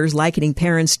crafting letters likening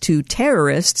parents to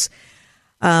terrorists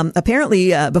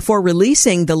apparently, before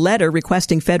releasing the letter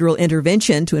requesting federal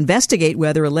intervention to investigate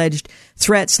whether alleged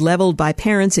threats leveled by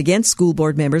parents against school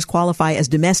board members qualify as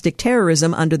domestic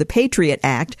terrorism under the Patriot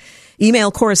Act,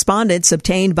 email correspondence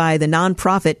obtained by the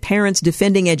nonprofit Parents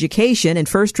Defending Education and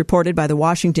first reported by the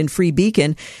Washington Free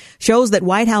Beacon shows that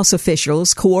White House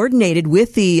officials coordinated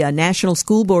with the National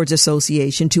School Boards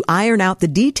Association to iron out the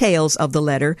details of the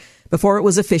letter before it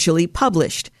was officially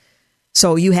published.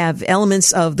 So you have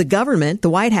elements of the government, the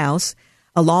White House,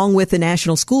 along with the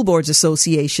National School Boards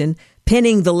Association,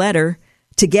 penning the letter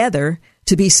together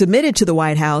to be submitted to the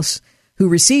White House, who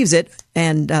receives it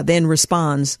and then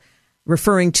responds,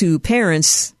 referring to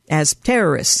parents as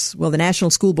terrorists. Well, the National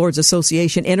School Boards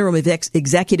Association interim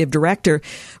executive director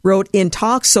wrote, in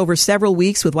talks over several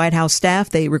weeks with White House staff,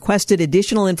 they requested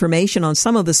additional information on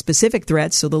some of the specific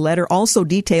threats, so the letter also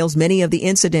details many of the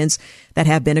incidents that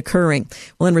have been occurring.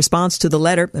 Well, in response to the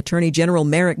letter, Attorney General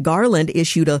Merrick Garland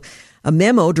issued a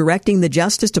memo directing the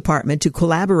Justice Department to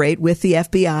collaborate with the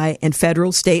FBI and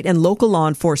federal, state, and local law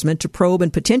enforcement to probe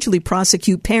and potentially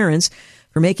prosecute parents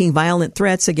for making violent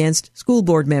threats against school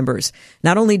board members.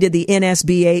 Not only did the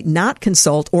NSBA not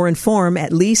consult or inform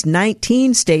at least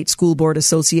 19 state school board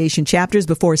association chapters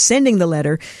before sending the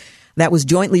letter that was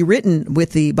jointly written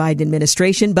with the Biden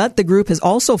administration, but the group has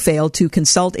also failed to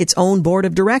consult its own board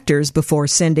of directors before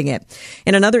sending it.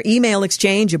 In another email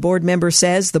exchange, a board member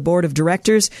says the board of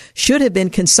directors should have been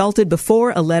consulted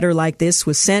before a letter like this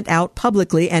was sent out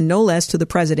publicly, and no less to the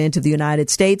President of the United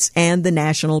States and the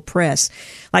national press.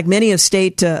 Like many of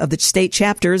the state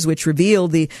chapters, which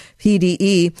revealed the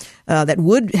PDE that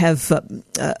would have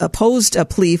opposed a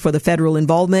plea for the federal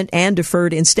involvement and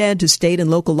deferred instead to state and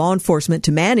local law enforcement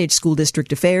to manage school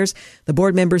district affairs, the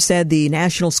board member said the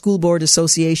National School Board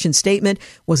Association statement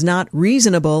was not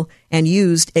reasonable and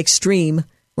used extreme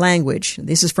language.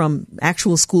 This is from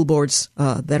actual school boards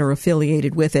that are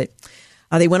affiliated with it.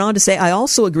 They went on to say, I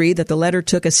also agree that the letter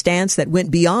took a stance that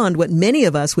went beyond what many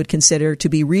of us would consider to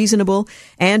be reasonable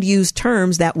and used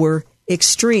terms that were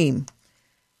extreme.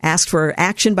 Asked for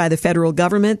action by the federal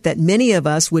government that many of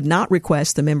us would not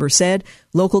request, the member said.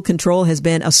 Local control has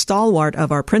been a stalwart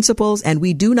of our principles, and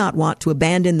we do not want to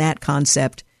abandon that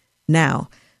concept now.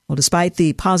 Well, despite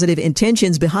the positive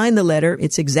intentions behind the letter,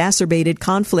 it's exacerbated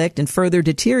conflict and further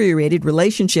deteriorated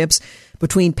relationships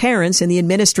between parents and the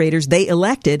administrators they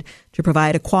elected to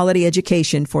provide a quality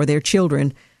education for their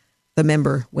children, the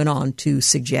member went on to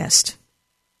suggest.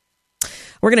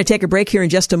 We're going to take a break here in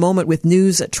just a moment with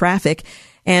news traffic.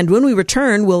 And when we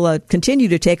return, we'll continue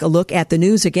to take a look at the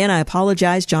news. Again, I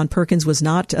apologize. John Perkins was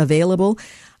not available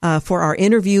for our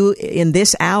interview in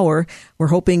this hour. We're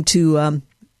hoping to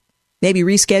maybe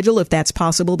reschedule if that's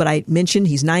possible. But I mentioned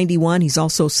he's 91. He's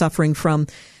also suffering from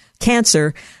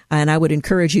cancer, and I would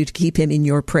encourage you to keep him in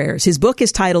your prayers. His book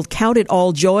is titled Count It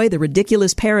All Joy, The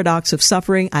Ridiculous Paradox of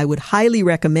Suffering. I would highly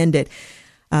recommend it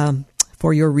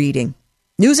for your reading.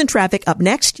 News and traffic up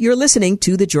next. You're listening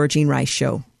to The Georgene Rice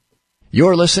Show.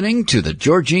 You're listening to The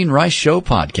Georgene Rice Show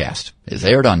podcast. It's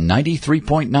aired on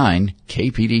 93.9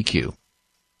 KPDQ.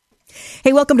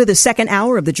 Hey, welcome to the second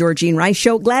hour of The Georgene Rice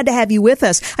Show. Glad to have you with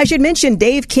us. I should mention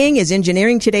Dave King is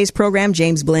engineering today's program.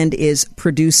 James Blend is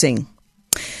producing.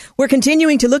 We're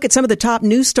continuing to look at some of the top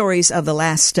news stories of the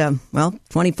last,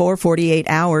 48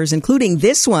 hours, including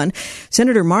this one.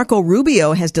 Senator Marco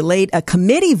Rubio has delayed a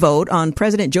committee vote on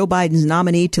President Joe Biden's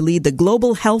nominee to lead the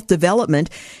global health development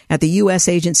at the U.S.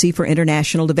 Agency for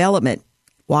International Development.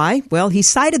 Why? Well, he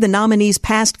cited the nominee's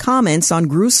past comments on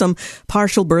gruesome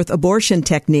partial birth abortion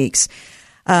techniques.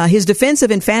 His defense of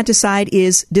infanticide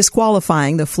is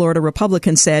disqualifying, the Florida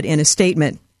Republican said in a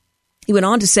statement. He went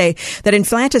on to say that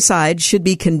infanticide should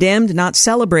be condemned, not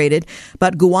celebrated,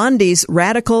 but Gwandi's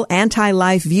radical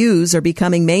anti-life views are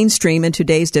becoming mainstream in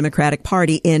today's Democratic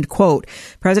Party, end quote.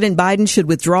 President Biden should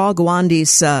withdraw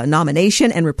Gwandi's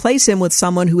nomination and replace him with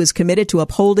someone who is committed to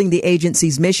upholding the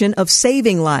agency's mission of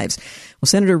saving lives. Well,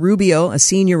 Senator Rubio, a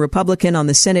senior Republican on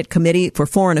the Senate Committee for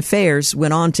Foreign Affairs,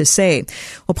 went on to say,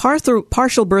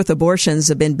 partial birth abortions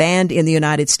have been banned in the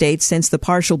United States since the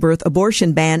Partial Birth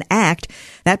Abortion Ban Act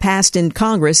that passed in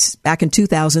Congress back in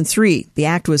 2003. The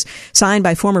act was signed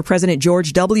by former President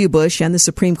George W. Bush, and the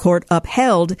Supreme Court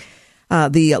upheld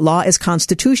the law is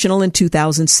constitutional in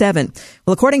 2007.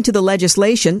 Well, according to the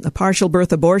legislation, a partial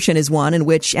birth abortion is one in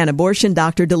which an abortion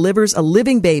doctor delivers a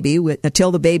living baby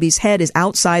until the baby's head is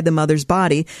outside the mother's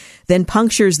body, then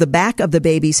punctures the back of the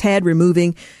baby's head,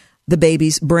 removing the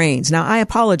baby's brains. Now, I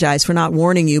apologize for not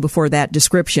warning you before that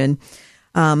description,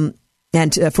 and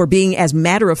for being as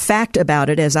matter of fact about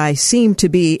it as I seem to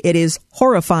be. It is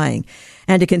horrifying.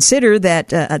 And to consider that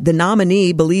the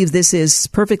nominee believes this is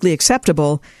perfectly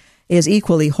acceptable is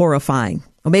equally horrifying.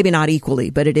 Well, maybe not equally,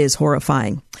 but it is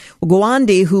horrifying. Well,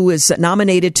 Gwandi, who is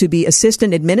nominated to be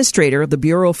Assistant Administrator of the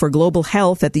Bureau for Global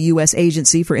Health at the U.S.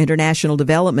 Agency for International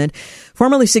Development,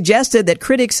 formerly suggested that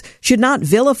critics should not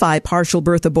vilify partial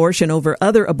birth abortion over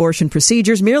other abortion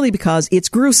procedures merely because it's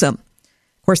gruesome.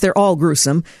 Of course, they're all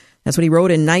gruesome. That's what he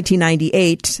wrote in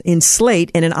 1998 in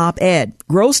Slate in an op-ed.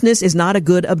 Grossness is not a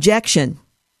good objection.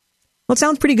 Well, it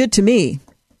sounds pretty good to me.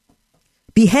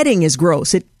 Beheading is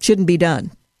gross. It shouldn't be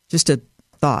done. Just a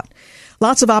thought.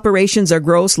 Lots of operations are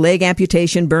gross: leg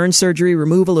amputation, burn surgery,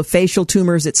 removal of facial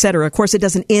tumors, etc. Of course, it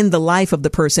doesn't end the life of the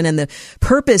person, and the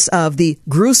purpose of the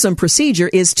gruesome procedure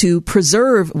is to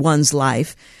preserve one's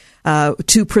life,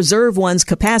 to preserve one's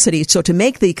capacity. So to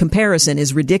make the comparison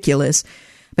is ridiculous.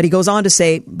 But he goes on to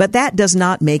say, but that does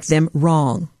not make them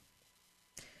wrong.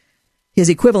 His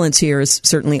equivalence here is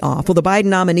certainly off. Well, the Biden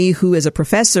nominee, who is a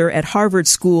professor at Harvard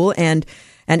School and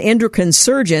an endocrine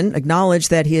surgeon,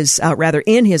 acknowledged that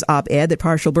in his op-ed, that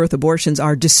partial birth abortions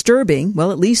are disturbing.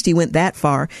 Well, at least he went that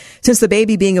far, since the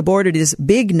baby being aborted is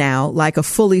big now, like a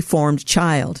fully formed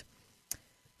child.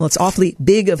 Well, it's awfully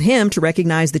big of him to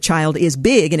recognize the child is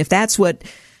big. And if that's what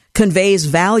conveys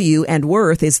value and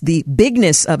worth, is the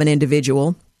bigness of an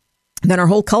individual, then our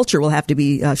whole culture will have to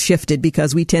be shifted,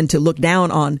 because we tend to look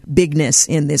down on bigness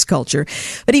in this culture.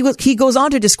 But he goes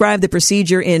on to describe the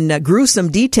procedure in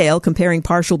gruesome detail, comparing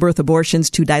partial birth abortions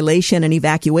to dilation and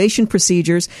evacuation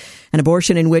procedures, an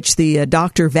abortion in which the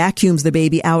doctor vacuums the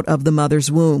baby out of the mother's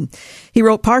womb. He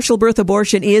wrote, partial birth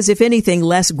abortion is, if anything,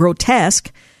 less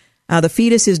grotesque. The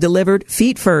fetus is delivered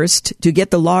feet first. To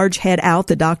get the large head out,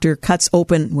 the doctor cuts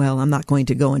open. Well, I'm not going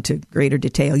to go into greater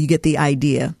detail. You get the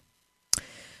idea.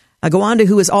 Gawanda,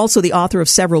 who is also the author of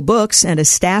several books and a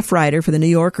staff writer for The New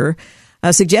Yorker,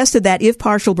 suggested that if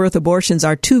partial birth abortions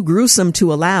are too gruesome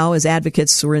to allow, as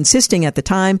advocates were insisting at the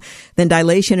time, then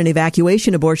dilation and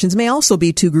evacuation abortions may also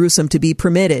be too gruesome to be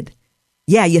permitted.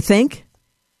 Yeah, you think?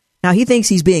 Now, he thinks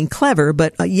he's being clever,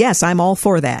 but yes, I'm all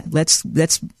for that. Let's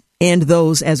end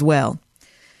those as well.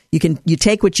 You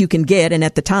take what you can get, and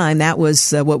at the time, that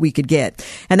was what we could get.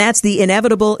 And that's the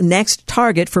inevitable next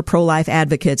target for pro-life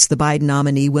advocates, the Biden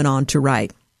nominee went on to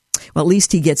write. Well, at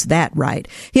least he gets that right.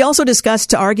 He also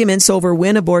discussed arguments over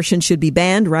when abortion should be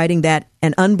banned, writing that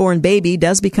an unborn baby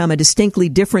does become a distinctly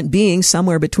different being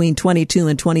somewhere between 22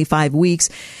 and 25 weeks,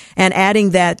 and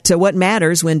adding that what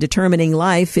matters when determining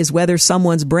life is whether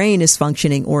someone's brain is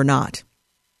functioning or not.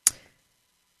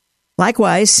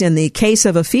 Likewise, in the case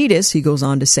of a fetus, he goes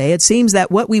on to say, it seems that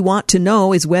what we want to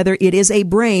know is whether it is a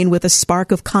brain with a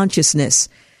spark of consciousness.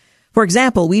 For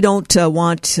example, we don't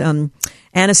want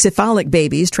anencephalic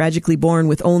babies tragically born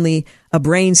with only a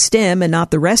brain stem and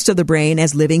not the rest of the brain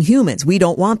as living humans. We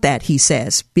don't want that, he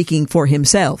says, speaking for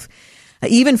himself.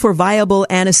 Even for viable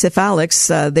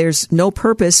anencephalics, there's no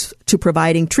purpose to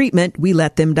providing treatment. We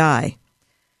let them die.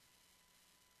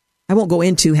 I won't go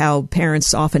into how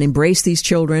parents often embrace these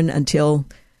children until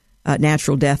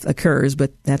natural death occurs,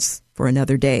 but that's for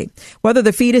another day. Whether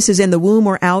the fetus is in the womb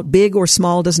or out, big or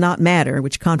small, does not matter,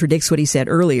 which contradicts what he said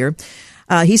earlier.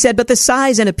 He said, but the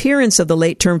size and appearance of the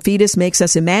late-term fetus makes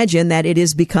us imagine that it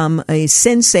has become a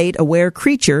sensate, aware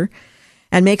creature,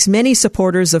 and makes many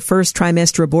supporters of first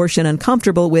trimester abortion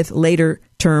uncomfortable with later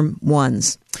term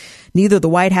ones. Neither the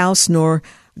White House nor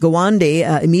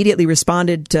Gawande immediately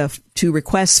responded to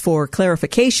requests for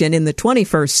clarification in the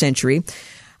 21st century.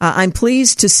 I'm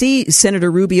pleased to see Senator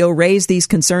Rubio raise these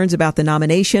concerns about the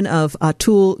nomination of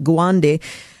Atul Gawande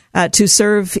to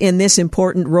serve in this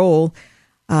important role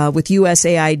with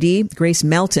USAID. Grace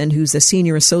Melton, who's a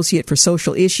senior associate for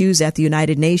social issues at the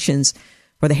United Nations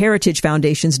for the Heritage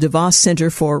Foundation's DeVos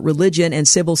Center for Religion and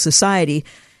Civil Society,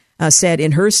 said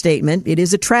in her statement, "It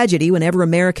is a tragedy whenever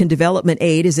American development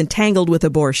aid is entangled with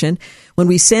abortion. When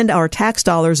we send our tax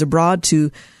dollars abroad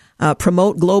to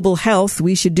promote global health,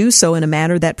 we should do so in a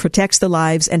manner that protects the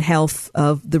lives and health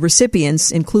of the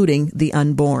recipients, including the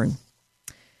unborn."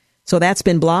 So that's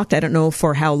been blocked. I don't know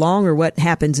for how long or what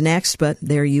happens next, but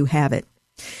there you have it.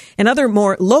 In other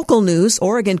more local news,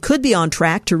 Oregon could be on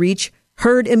track to reach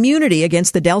herd immunity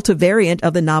against the Delta variant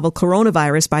of the novel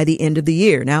coronavirus by the end of the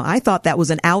year. Now, I thought that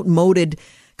was an outmoded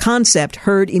concept,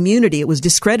 herd immunity. It was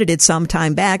discredited some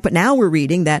time back, but now we're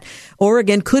reading that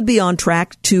Oregon could be on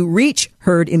track to reach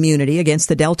herd immunity against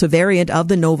the Delta variant of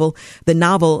the novel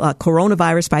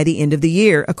coronavirus by the end of the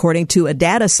year, according to a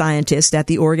data scientist at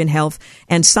the Oregon Health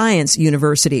and Science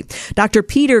University. Dr.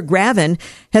 Peter Gravin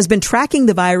has been tracking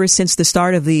the virus since the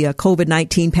start of the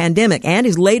COVID-19 pandemic, and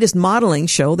his latest modeling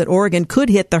show that Oregon could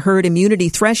hit the herd immunity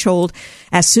threshold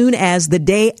as soon as the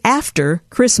day after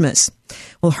Christmas.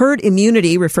 Well, herd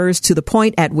immunity refers to the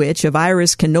point at which a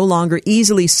virus can no longer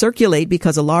easily circulate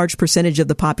because a large percentage of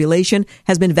the population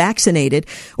has been vaccinated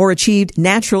or achieved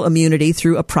natural immunity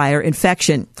through a prior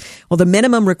infection. Well, the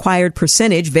minimum required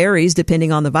percentage varies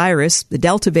depending on the virus. The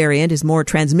Delta variant is more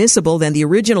transmissible than the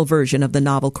original version of the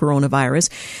novel coronavirus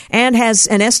and has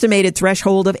an estimated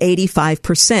threshold of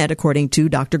 85%, according to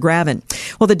Dr. Gravin.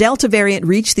 Well, the Delta variant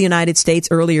reached the United States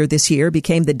earlier this year,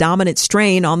 became the dominant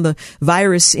strain on the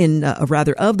virus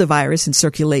of the virus in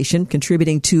circulation,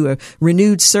 contributing to a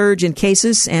renewed surge in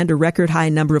cases and a record high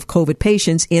number of COVID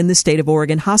patients in the state of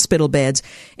Oregon hospital beds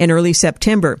in early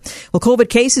September. Well, COVID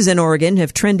cases in Oregon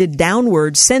have trended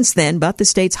downward since then, but the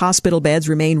state's hospital beds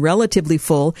remain relatively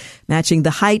full, matching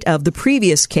the height of the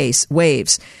previous case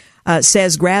waves.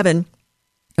 Says Gravin,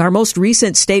 our most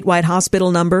recent statewide hospital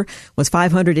number was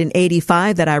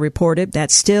 585 that I reported.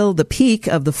 That's still the peak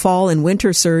of the fall and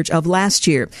winter surge of last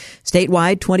year.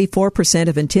 Statewide, 24%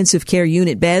 of intensive care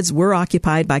unit beds were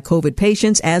occupied by COVID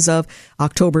patients as of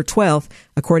October 12th,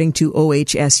 according to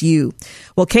OHSU.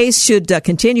 Well, case should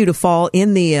continue to fall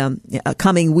in the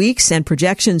coming weeks, and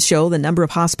projections show the number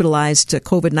of hospitalized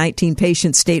COVID-19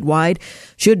 patients statewide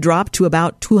should drop to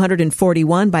about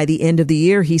 241 by the end of the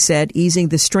year, he said, easing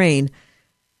the strain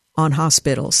on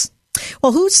hospitals.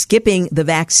 Well, who's skipping the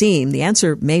vaccine? The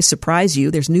answer may surprise you.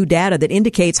 There's new data that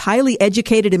indicates highly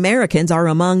educated Americans are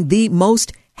among the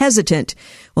most hesitant.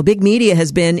 Well, big media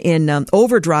has been in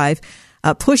overdrive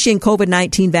pushing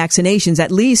COVID-19 vaccinations, at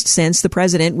least since the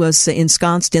president was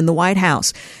ensconced in the White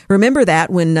House. Remember that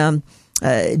when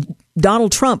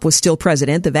Donald Trump was still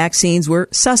president, the vaccines were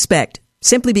suspect,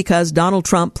 simply because Donald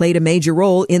Trump played a major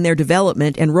role in their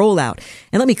development and rollout.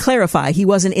 And let me clarify, he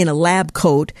wasn't in a lab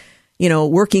coat,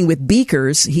 working with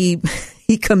beakers. He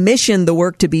commissioned the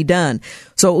work to be done.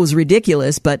 So it was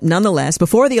ridiculous. But nonetheless,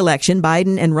 before the election,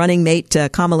 Biden and running mate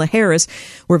Kamala Harris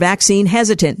were vaccine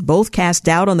hesitant. Both cast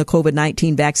doubt on the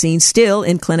COVID-19 vaccine still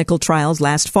in clinical trials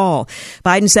last fall.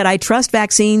 Biden said, "I trust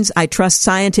vaccines, I trust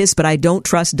scientists, but I don't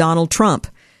trust Donald Trump."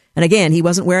 And again, he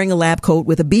wasn't wearing a lab coat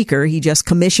with a beaker. He just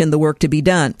commissioned the work to be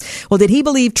done. Well, did he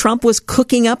believe Trump was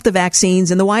cooking up the vaccines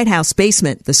in the White House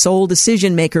basement, the sole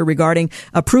decision maker regarding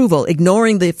approval,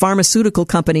 ignoring the pharmaceutical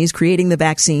companies creating the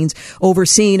vaccines,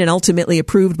 overseen and ultimately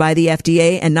approved by the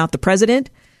FDA and not the president?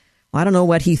 Well, I don't know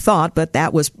what he thought, but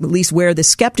that was at least where the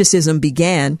skepticism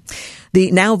began.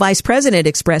 The now vice president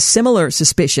expressed similar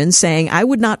suspicions, saying, "I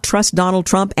would not trust Donald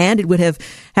Trump, and it would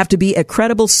have to be a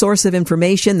credible source of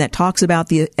information that talks about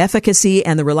the efficacy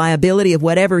and the reliability of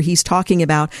whatever he's talking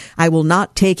about. I will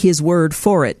not take his word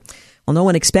for it." Well, no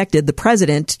one expected the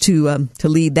president to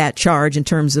lead that charge in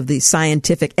terms of the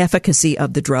scientific efficacy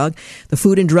of the drug. The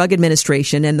Food and Drug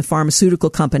Administration and the pharmaceutical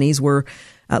companies were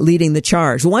leading the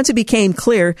charge. Once it became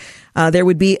clear there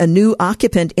would be a new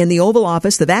occupant in the Oval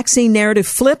Office, the vaccine narrative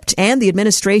flipped, and the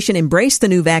administration embraced the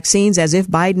new vaccines as if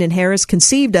Biden and Harris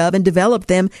conceived of and developed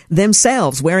them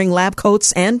themselves, wearing lab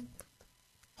coats and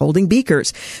holding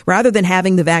beakers, rather than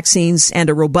having the vaccines and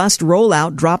a robust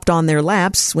rollout dropped on their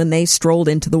laps when they strolled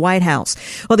into the White House.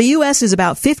 Well, the U.S. is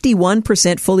about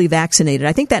 51% fully vaccinated.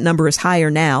 I think that number is higher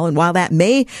now, and while that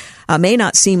may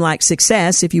not seem like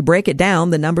success, if you break it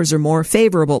down, the numbers are more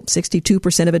favorable.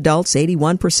 62% of adults,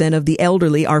 81% of the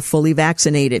elderly are fully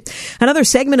vaccinated. Another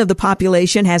segment of the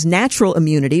population has natural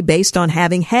immunity based on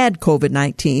having had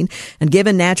COVID-19, and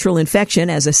given natural infection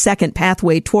as a second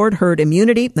pathway toward herd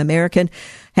immunity, the American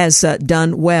has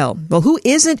done well. Well, who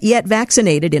isn't yet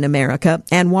vaccinated in America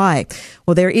and why?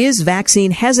 Well, there is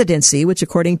vaccine hesitancy, which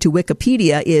according to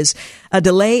Wikipedia is a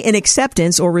delay in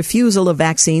acceptance or refusal of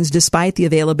vaccines despite the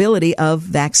availability of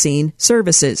vaccine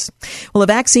services. Well, a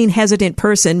vaccine hesitant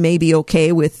person may be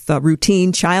okay with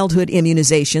routine childhood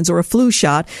immunizations or a flu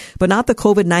shot, but not the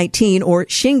COVID-19 or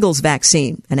shingles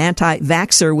vaccine. An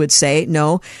anti-vaxxer would say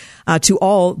no to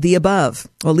all the above.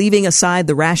 Well, leaving aside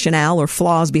the rationale or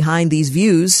flaws behind these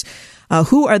views,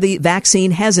 who are the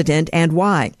vaccine hesitant and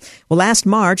why? Well, last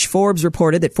March, Forbes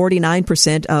reported that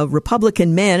 49% of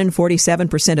Republican men and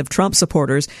 47% of Trump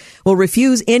supporters will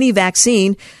refuse any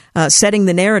vaccine, setting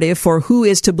the narrative for who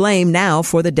is to blame now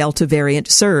for the Delta variant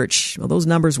surge. Well, those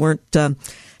numbers weren't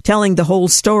telling the whole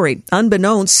story.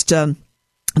 Unbeknownst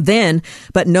then,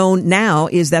 but known now,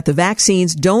 is that the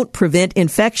vaccines don't prevent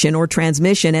infection or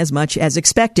transmission as much as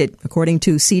expected. According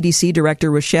to CDC Director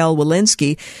Rochelle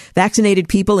Walensky, vaccinated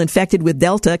people infected with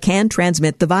Delta can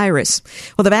transmit the virus.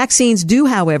 Well, the vaccines do,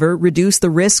 however, reduce the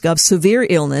risk of severe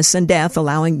illness and death,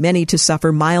 allowing many to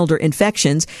suffer milder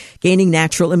infections, gaining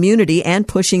natural immunity, and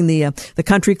pushing the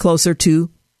country closer to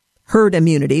herd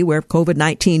immunity, where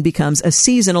COVID-19 becomes a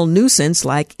seasonal nuisance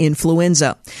like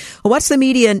influenza. Well, what's the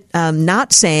media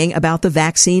not saying about the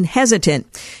vaccine hesitant?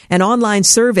 An online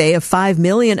survey of 5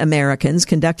 million Americans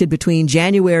conducted between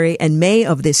January and May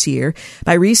of this year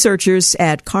by researchers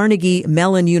at Carnegie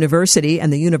Mellon University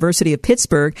and the University of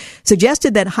Pittsburgh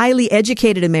suggested that highly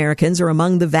educated Americans are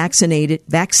among the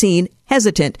vaccine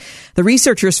hesitant. The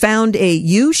researchers found a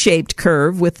U-shaped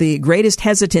curve with the greatest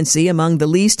hesitancy among the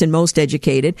least and most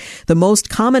educated. The most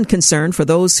common concern for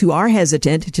those who are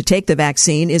hesitant to take the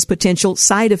vaccine is potential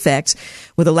side effects,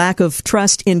 with a lack of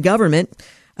trust in government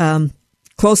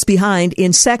close behind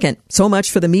in second. So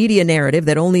much for the media narrative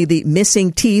that only the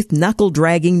missing teeth,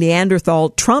 knuckle-dragging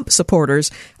Neanderthal Trump supporters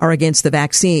are against the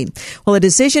vaccine. Well, a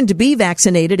decision to be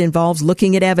vaccinated involves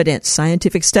looking at evidence,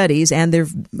 scientific studies, and their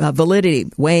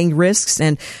validity, weighing risks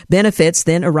and benefits,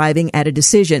 then arriving at a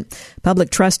decision.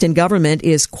 Public trust in government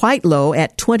is quite low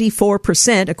at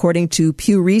 24%, according to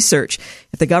Pew Research.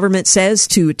 If the government says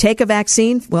to take a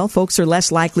vaccine, well, folks are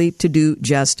less likely to do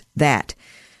just that.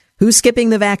 Who's skipping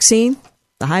the vaccine?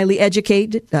 The highly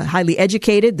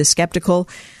educated, the skeptical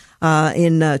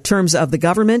in terms of the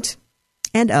government,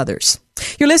 and others.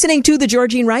 You're listening to The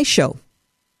Georgene Rice Show.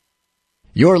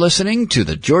 You're listening to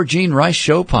The Georgene Rice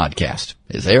Show podcast.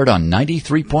 It's aired on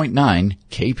 93.9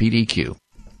 KPDQ.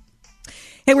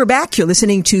 Hey, we're back. You're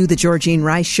listening to The Georgene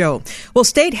Rice Show. Well,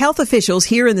 state health officials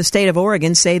here in the state of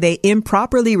Oregon say they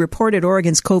improperly reported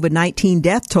Oregon's COVID-19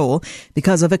 death toll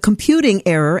because of a computing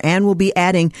error and will be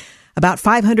adding about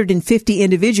 550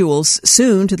 individuals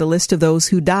soon to the list of those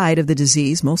who died of the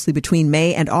disease, mostly between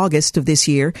May and August of this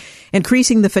year,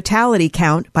 increasing the fatality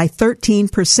count by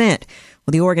 13%.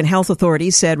 Well, the Oregon Health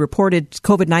Authority said reported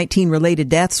COVID-19 related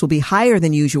deaths will be higher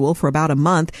than usual for about a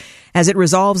month as it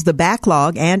resolves the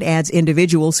backlog and adds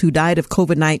individuals who died of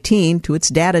COVID-19 to its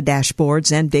data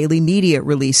dashboards and daily media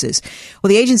releases. Well,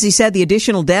 the agency said the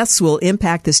additional deaths will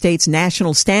impact the state's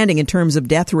national standing in terms of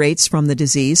death rates from the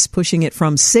disease, pushing it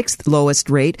from 6th lowest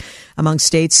rate among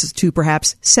states to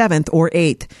perhaps 7th or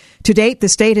 8th. To date, the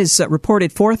state has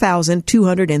reported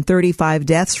 4,235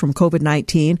 deaths from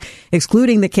COVID-19,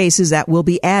 excluding the cases that will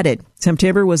be added.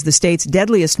 September was the state's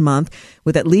deadliest month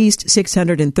with at least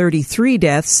 633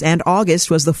 deaths, and August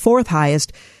was the fourth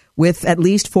highest with at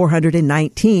least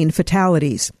 419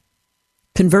 fatalities.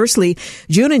 Conversely,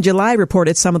 June and July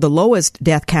reported some of the lowest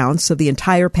death counts of the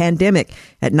entire pandemic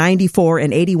at 94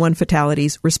 and 81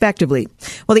 fatalities, respectively.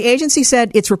 Well, the agency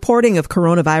said its reporting of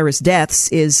coronavirus deaths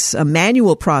is a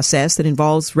manual process that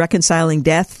involves reconciling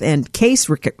death and case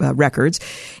records.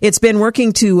 It's been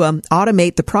working to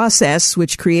automate the process,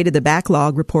 which created the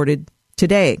backlog reported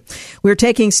today. We're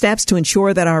taking steps to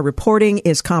ensure that our reporting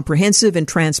is comprehensive and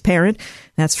transparent.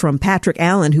 That's from Patrick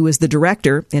Allen, who is the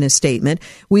director, in a statement.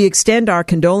 We extend our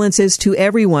condolences to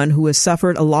everyone who has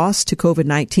suffered a loss to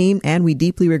COVID-19, and we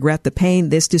deeply regret the pain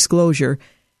this disclosure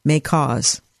may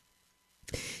cause.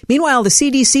 Meanwhile, the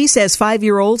CDC says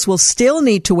 5-year-olds will still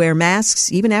need to wear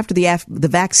masks even after the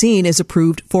vaccine is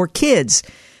approved for kids.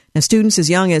 Now, students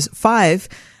as young as 5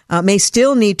 may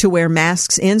still need to wear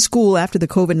masks in school after the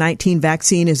COVID-19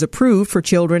 vaccine is approved for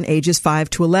children ages 5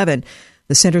 to 11.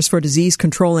 The Centers for Disease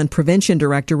Control and Prevention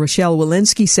Director Rochelle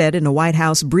Walensky said in a White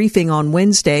House briefing on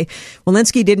Wednesday.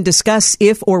 Walensky didn't discuss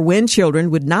if or when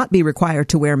children would not be required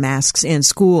to wear masks in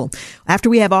school. After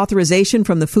we have authorization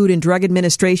from the Food and Drug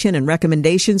Administration and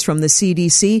recommendations from the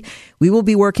CDC, we will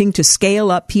be working to scale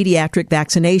up pediatric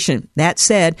vaccination. That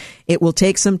said, it will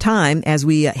take some time as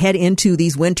we head into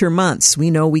these winter months.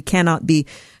 We know we cannot be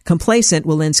complacent,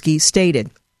 Walensky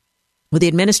stated. Well, the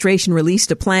administration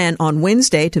released a plan on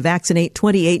Wednesday to vaccinate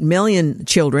 28 million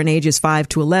children ages 5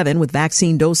 to 11 with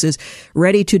vaccine doses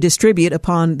ready to distribute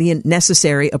upon the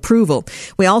necessary approval.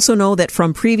 We also know that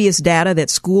from previous data that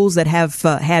schools that have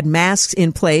had masks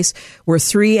in place were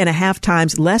 3.5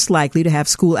 times less likely to have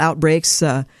school outbreaks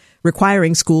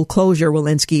requiring school closure,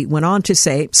 Walensky went on to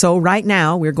say. So right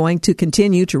now, we're going to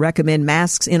continue to recommend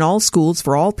masks in all schools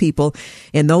for all people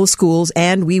in those schools,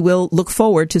 and we will look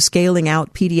forward to scaling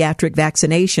out pediatric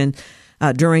vaccination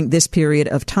during this period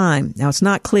of time. Now, it's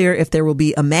not clear if there will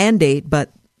be a mandate,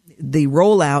 but the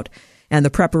rollout and the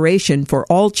preparation for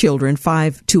all children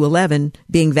 5 to 11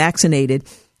 being vaccinated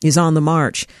is on the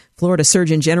march. Florida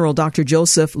Surgeon General Dr.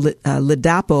 Joseph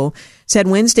Ladapo said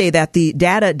Wednesday that the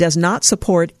data does not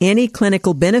support any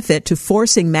clinical benefit to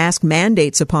forcing mask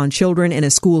mandates upon children in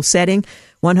a school setting.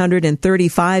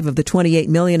 135 of the 28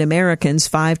 million Americans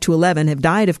 5 to 11 have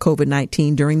died of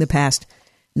COVID-19 during the past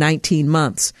 19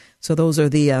 months. So those are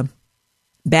the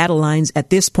battle lines at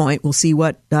this point. We'll see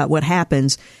what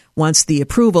happens once the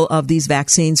approval of these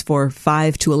vaccines for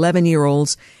 5 to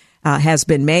 11-year-olds has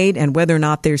been made, and whether or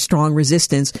not there's strong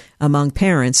resistance among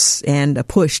parents and a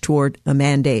push toward a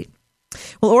mandate.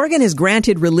 Well, Oregon has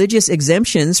granted religious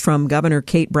exemptions from Governor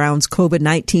Kate Brown's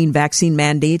COVID-19 vaccine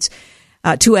mandates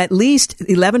to at least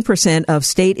 11% of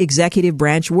state executive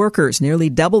branch workers, nearly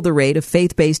double the rate of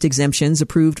faith-based exemptions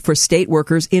approved for state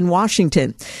workers in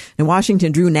Washington. And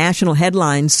Washington drew national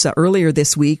headlines earlier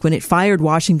this week when it fired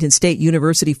Washington State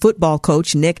University football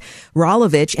coach Nick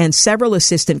Rolovich and several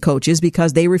assistant coaches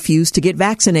because they refused to get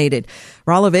vaccinated.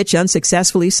 Rolovich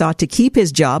unsuccessfully sought to keep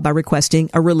his job by requesting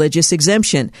a religious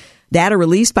exemption. Data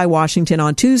released by Washington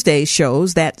on Tuesday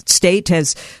shows that state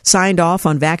has signed off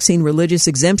on vaccine religious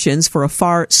exemptions for a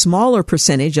far smaller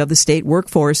percentage of the state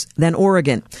workforce than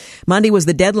Oregon. Monday was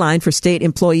the deadline for state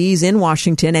employees in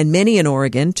Washington and many in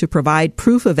Oregon to provide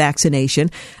proof of vaccination,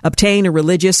 obtain a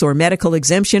religious or medical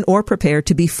exemption, or prepare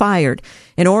to be fired.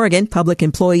 In Oregon, public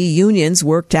employee unions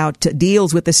worked out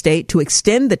deals with the state to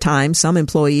extend the time some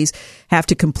employees have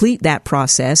to complete that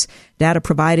process. Data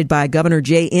provided by Governor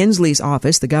Jay Inslee's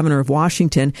office, the governor of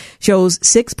Washington, shows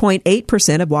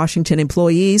 6.8% of Washington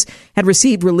employees had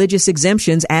received religious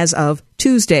exemptions as of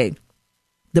Tuesday.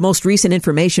 The most recent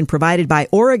information provided by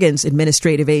Oregon's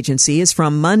administrative agency is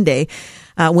from Monday,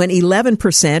 when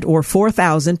 11% or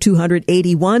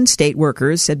 4,281 state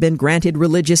workers had been granted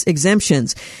religious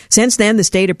exemptions. Since then, the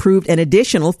state approved an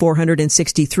additional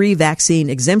 463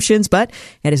 vaccine exemptions, but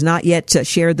it has not yet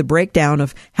shared the breakdown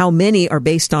of how many are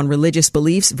based on religious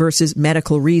beliefs versus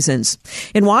medical reasons.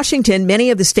 In Washington,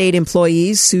 many of the state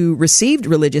employees who received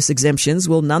religious exemptions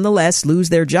will nonetheless lose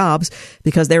their jobs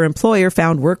because their employer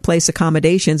found workplace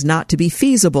accommodations not to be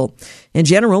feasible. In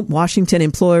general, Washington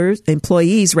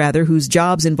employees whose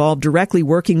jobs involve directly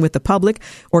working with the public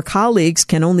or colleagues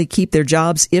can only keep their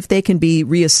jobs if they can be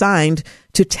reassigned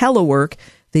to telework,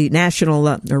 the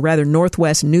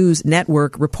Northwest News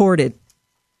Network reported.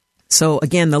 So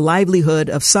again, the livelihood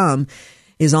of some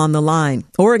is on the line.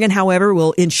 Oregon, however,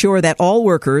 will ensure that all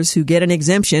workers who get an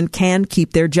exemption can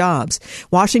keep their jobs.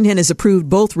 Washington has approved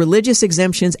both religious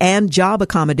exemptions and job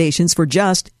accommodations for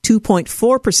just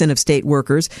 2.4% of state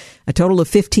workers, a total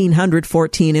of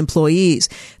 1,514 employees.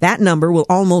 That number will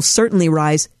almost certainly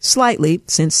rise slightly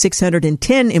since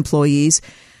 610 employees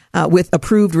with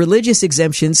approved religious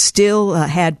exemptions still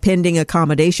had pending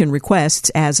accommodation requests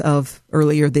as of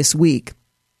earlier this week.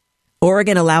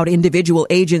 Oregon allowed individual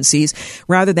agencies,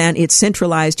 rather than its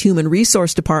centralized human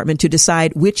resource department, to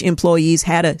decide which employees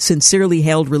had a sincerely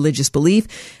held religious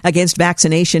belief against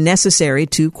vaccination necessary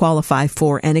to qualify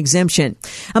for an exemption.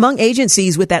 Among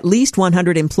agencies with at least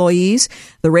 100 employees,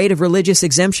 the rate of religious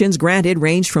exemptions granted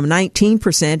ranged from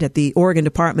 19% at the Oregon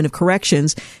Department of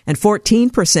Corrections and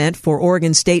 14% for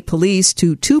Oregon State Police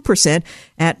to 2%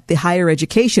 at the Higher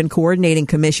Education Coordinating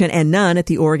Commission and none at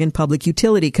the Oregon Public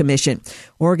Utility Commission.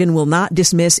 Oregon will not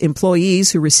dismiss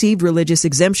employees who received religious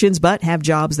exemptions but have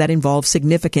jobs that involve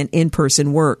significant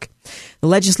in-person work. The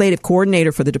legislative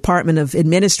coordinator for the Department of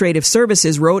Administrative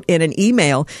Services wrote in an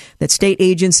email that state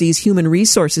agencies' human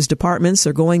resources departments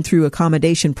are going through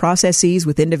accommodation processes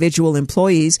with individual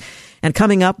employees and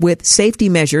coming up with safety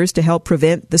measures to help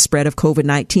prevent the spread of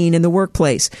COVID-19 in the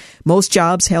workplace. Most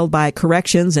jobs held by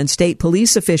corrections and state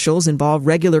police officials involve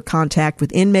regular contact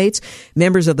with inmates,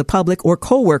 members of the public, or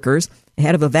co-workers.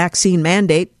 Ahead of a vaccine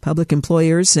mandate, public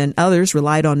employers and others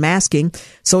relied on masking,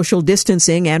 social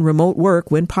distancing, and remote work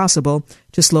when possible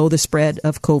to slow the spread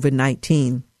of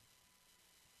COVID-19.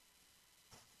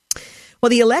 Well,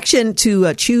 the election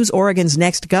to choose Oregon's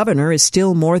next governor is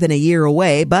still more than a year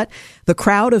away, but the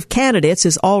crowd of candidates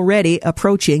is already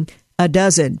approaching a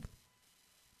dozen.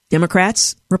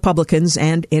 Democrats, Republicans,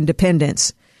 and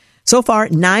independents. So far,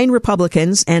 9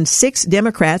 Republicans and 6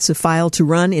 Democrats have filed to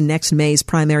run in next May's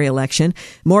primary election.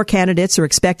 More candidates are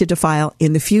expected to file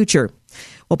in the future.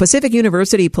 Well, Pacific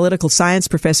University political science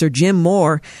professor Jim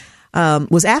Moore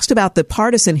was asked about the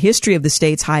partisan history of the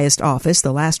state's highest office.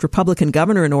 The last Republican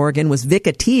governor in Oregon was Vic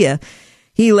Atiyeh.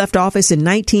 He left office in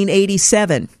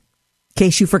 1987. In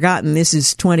case you've forgotten, this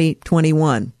is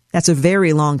 2021. That's a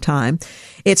very long time.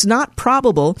 It's not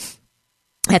probable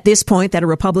at this point that a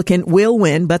Republican will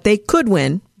win, but they could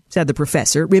win, said the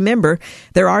professor. Remember,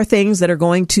 there are things that are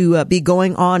going to be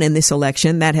going on in this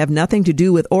election that have nothing to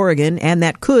do with Oregon and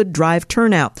that could drive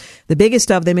turnout. The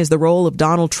biggest of them is the role of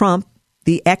Donald Trump,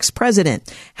 the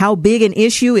ex-president. How big an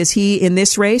issue is he in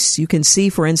this race? You can see,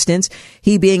 for instance,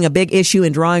 he being a big issue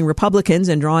in drawing Republicans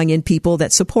and drawing in people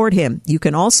that support him. You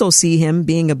can also see him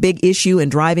being a big issue in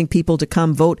driving people to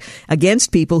come vote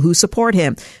against people who support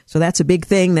him. So that's a big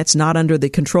thing that's not under the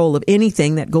control of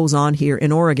anything that goes on here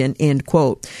in Oregon, end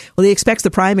quote. Well, he expects the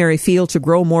primary field to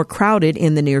grow more crowded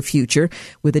in the near future,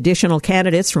 with additional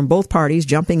candidates from both parties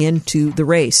jumping into the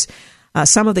race.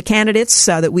 Some of the candidates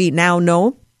that we now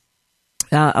know,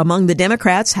 among the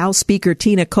Democrats, House Speaker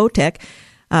Tina Kotek,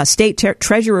 State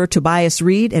Treasurer Tobias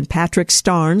Reed, and Patrick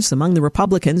Starnes. Among the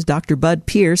Republicans, Dr. Bud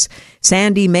Pierce,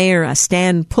 Sandy Mayor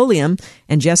Stan Pulliam,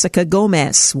 and Jessica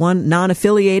Gomez. One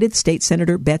non-affiliated, State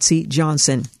Senator Betsy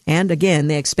Johnson. And again,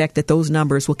 they expect that those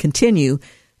numbers will continue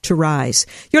to rise.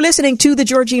 You're listening to The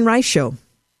Georgene Rice Show.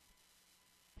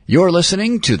 You're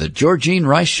listening to The Georgene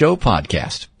Rice Show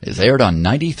podcast. It's aired on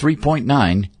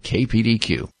 93.9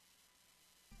 KPDQ.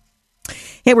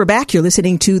 Hey, we're back. You're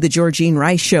listening to The Georgene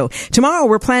Rice Show. Tomorrow,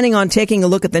 we're planning on taking a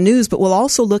look at the news, but we'll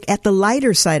also look at the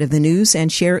lighter side of the news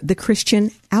and share the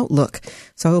Christian outlook.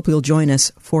 So I hope you'll join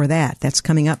us for that. That's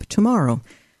coming up tomorrow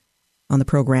on the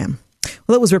program.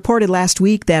 Well, it was reported last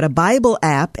week that a Bible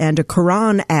app and a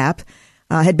Quran app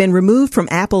had been removed from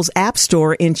Apple's App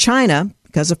Store in China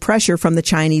because of pressure from the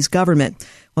Chinese government.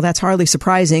 Well, that's hardly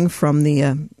surprising from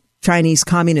the Chinese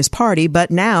Communist Party,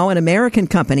 but now an American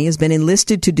company has been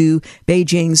enlisted to do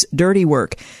Beijing's dirty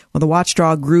work. Well, the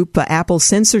watchdog group Apple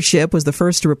Censorship was the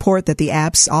first to report that the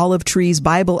apps Olive Tree's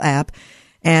Bible app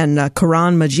and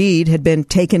Quran Majid had been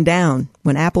taken down.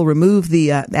 When Apple removed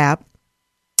the app,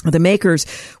 the makers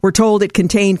were told it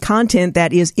contained content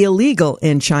that is illegal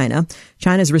in China.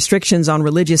 China's restrictions on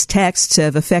religious texts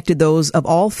have affected those of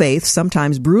all faiths,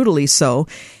 sometimes brutally so.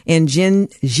 In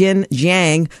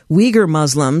Xinjiang, Uyghur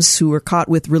Muslims who were caught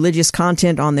with religious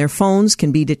content on their phones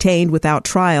can be detained without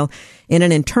trial in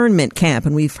an internment camp,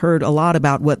 and we've heard a lot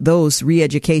about what those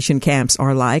re-education camps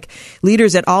are like.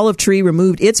 Leaders at Olive Tree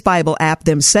removed its Bible app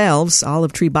themselves.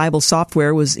 Olive Tree Bible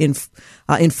Software was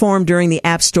informed during the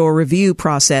App Store review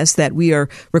process that we are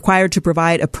required to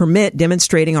provide a permit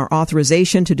demonstrating our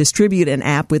authorization to distribute an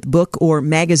app with book or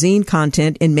magazine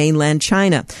content in mainland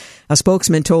China. A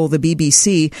spokesman told the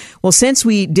BBC, well, since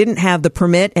we didn't have the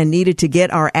permit and needed to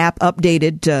get our app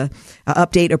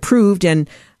update approved and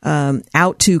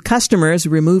out to customers,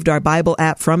 we removed our Bible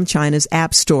app from China's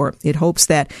App Store. It hopes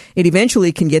that it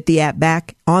eventually can get the app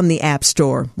back on the App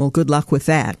Store. Well, good luck with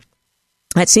that.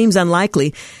 That seems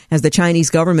unlikely, as the Chinese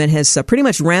government has pretty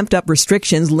much ramped up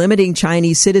restrictions limiting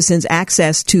Chinese citizens'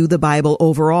 access to the Bible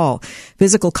overall.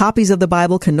 Physical copies of the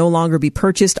Bible can no longer be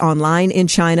purchased online in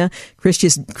China.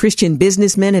 Christian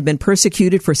businessmen have been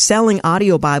persecuted for selling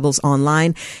audio Bibles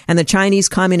online, and the Chinese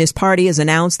Communist Party has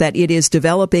announced that it is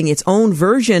developing its own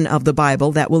version of the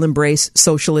Bible that will embrace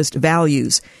socialist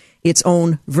values. Its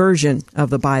own version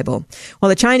of the Bible. While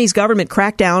the Chinese government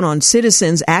crackdown on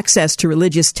citizens' access to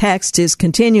religious texts is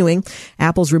continuing,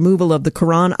 Apple's removal of the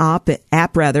Quran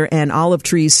app and Olive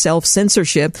Tree's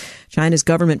self-censorship, China's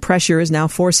government pressure is now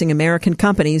forcing American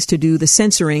companies to do the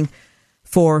censoring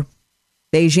for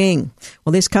Beijing.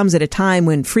 Well, this comes at a time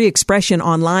when free expression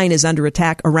online is under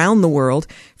attack around the world.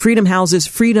 Freedom House's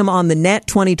Freedom on the Net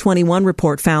 2021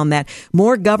 report found that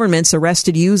more governments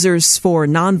arrested users for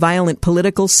nonviolent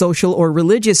political, social, or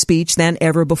religious speech than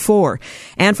ever before.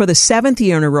 And for the 7th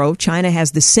year in a row, China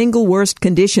has the single worst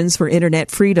conditions for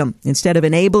internet freedom. Instead of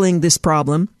enabling this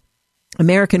problem,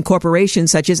 American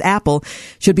corporations such as Apple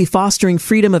should be fostering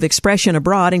freedom of expression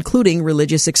abroad, including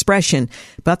religious expression.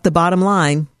 But the bottom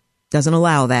line doesn't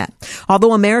allow that.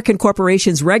 Although American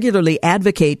corporations regularly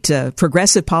advocate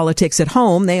progressive politics at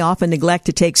home, they often neglect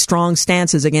to take strong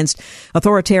stances against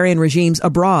authoritarian regimes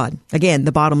abroad. Again,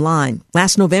 the bottom line.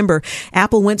 Last November,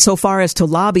 Apple went so far as to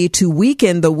lobby to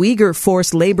weaken the Uyghur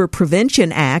Forced Labor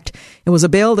Prevention Act. It was a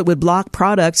bill that would block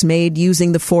products made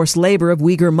using the forced labor of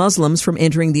Uyghur Muslims from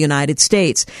entering the United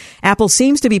States. Apple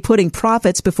seems to be putting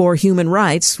profits before human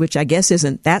rights, which I guess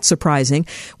isn't that surprising,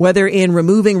 whether in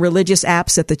removing religious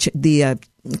apps at the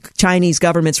Chinese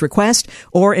government's request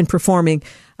or in profiting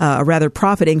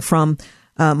from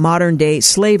modern day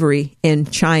slavery in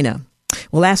China.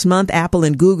 Well, last month, Apple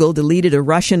and Google deleted a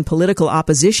Russian political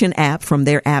opposition app from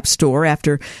their app store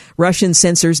after Russian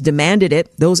censors demanded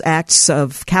it. Those acts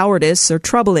of cowardice are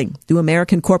troubling. Do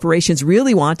American corporations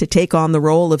really want to take on the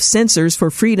role of censors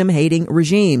for freedom-hating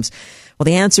regimes? Well,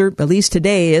 the answer, at least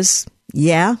today, is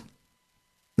yeah.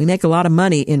 We make a lot of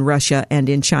money in Russia and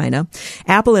in China.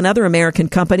 Apple and other American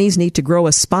companies need to grow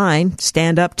a spine,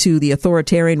 stand up to the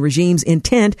authoritarian regime's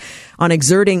intent on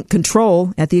exerting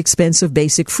control at the expense of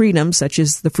basic freedoms, such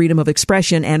as the freedom of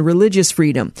expression and religious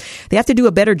freedom. They have to do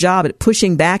a better job at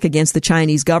pushing back against the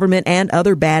Chinese government and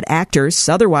other bad actors.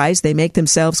 Otherwise, they make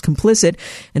themselves complicit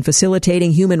in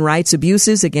facilitating human rights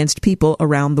abuses against people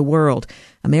around the world.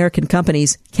 American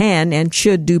companies can and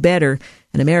should do better,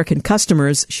 and American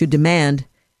customers should demand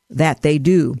that they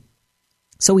do.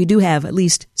 So we do have at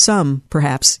least some,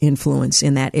 perhaps, influence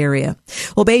in that area.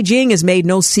 Well, Beijing has made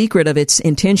no secret of its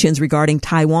intentions regarding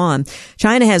Taiwan.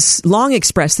 China has long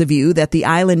expressed the view that the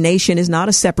island nation is not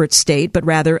a separate state, but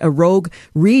rather a rogue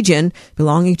region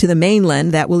belonging to the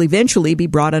mainland that will eventually be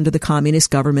brought under the communist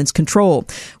government's control.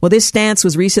 Well, this stance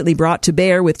was recently brought to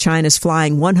bear with China's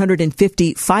flying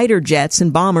 150 fighter jets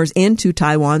and bombers into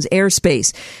Taiwan's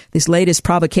airspace. This latest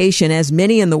provocation has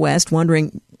many in the West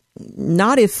wondering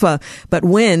not if, but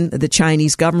when the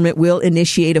Chinese government will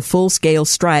initiate a full-scale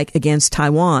strike against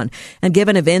Taiwan. And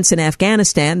given events in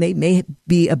Afghanistan, they may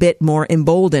be a bit more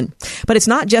emboldened. But it's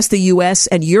not just the U.S.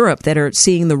 and Europe that are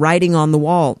seeing the writing on the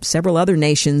wall. Several other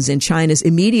nations in China's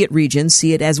immediate region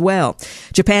see it as well.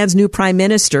 Japan's new prime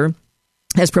minister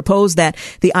has proposed that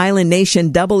the island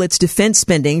nation double its defense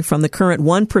spending from the current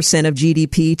 1% of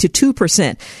GDP to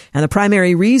 2%. And the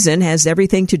primary reason has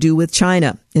everything to do with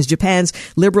China. As Japan's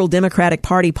Liberal Democratic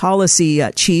Party policy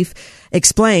chief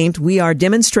explained, we are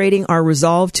demonstrating our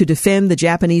resolve to defend the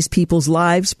Japanese people's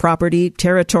lives, property,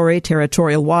 territory,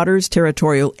 territorial waters,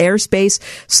 territorial airspace,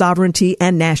 sovereignty,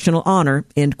 and national honor,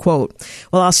 end quote.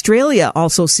 Well, Australia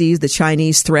also sees the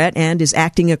Chinese threat and is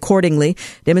acting accordingly,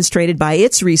 demonstrated by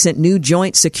its recent new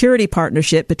joint security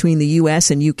partnership between the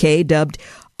U.S. and UK, dubbed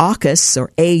AUKUS,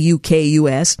 or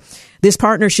AUKUS. This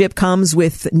partnership comes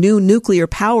with new nuclear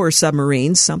power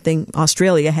submarines, something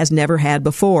Australia has never had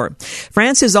before.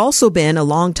 France has also been a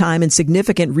long time and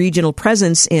significant regional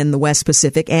presence in the West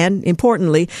Pacific and,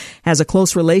 importantly, has a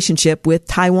close relationship with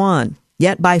Taiwan.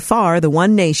 Yet by far, the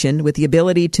one nation with the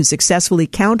ability to successfully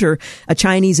counter a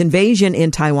Chinese invasion in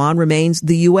Taiwan remains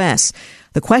the U.S.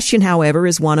 The question, however,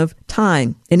 is one of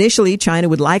time. Initially, China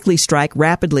would likely strike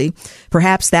rapidly.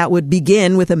 Perhaps that would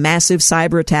begin with a massive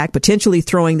cyber attack, potentially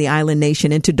throwing the island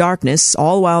nation into darkness,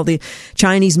 all while the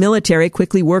Chinese military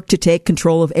quickly worked to take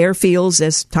control of airfields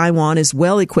as Taiwan is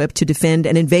well equipped to defend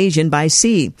an invasion by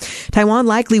sea. Taiwan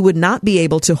likely would not be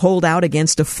able to hold out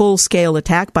against a full-scale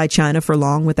attack by China for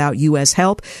long without U.S.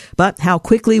 help, but how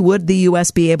quickly would the U.S.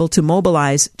 be able to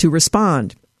mobilize to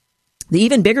respond? The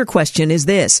even bigger question is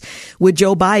this. Would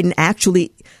Joe Biden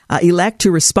actually elect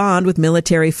to respond with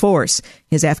military force?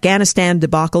 His Afghanistan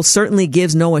debacle certainly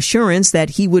gives no assurance that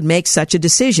he would make such a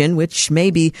decision, which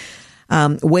may be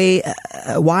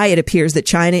why it appears that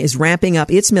China is ramping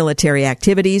up its military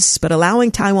activities, but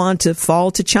allowing Taiwan to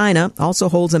fall to China also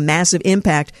holds a massive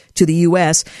impact to the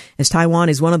U.S., as Taiwan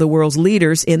is one of the world's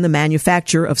leaders in the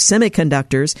manufacture of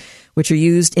semiconductors, which are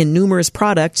used in numerous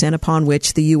products and upon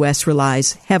which the U.S.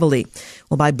 relies heavily.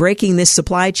 Well, by breaking this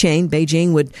supply chain,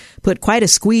 Beijing would put quite a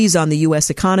squeeze on the U.S.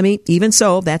 economy. Even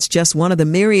so, that's just one of the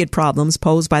myriad problems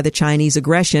posed by the Chinese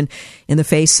aggression in the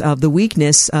face of the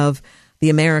weakness of the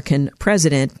American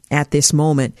president at this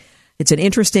moment. It's an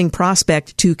interesting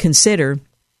prospect to consider,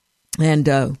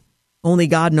 and Only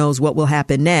God knows what will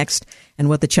happen next and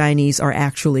what the Chinese are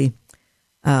actually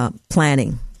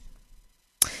planning.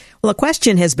 Well, a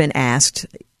question has been asked.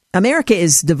 America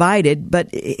is divided,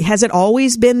 but has it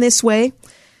always been this way?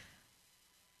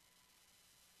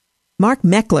 Mark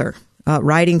Meckler,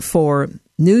 writing for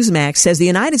Newsmax, says the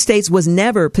United States was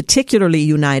never particularly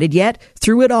united, yet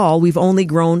through it all, we've only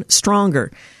grown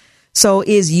stronger. So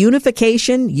is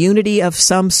unification, unity of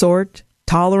some sort,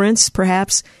 tolerance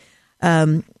perhaps,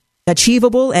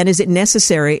 achievable, and is it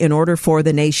necessary in order for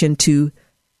the nation to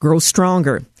grow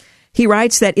stronger? He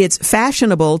writes that it's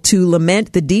fashionable to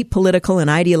lament the deep political and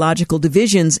ideological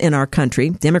divisions in our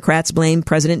country. Democrats blame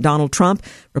President Donald Trump.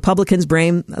 Republicans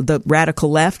blame the radical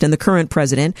left and the current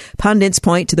president. Pundits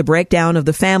point to the breakdown of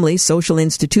the family, social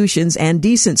institutions, and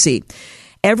decency.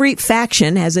 Every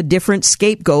faction has a different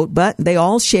scapegoat, but they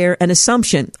all share an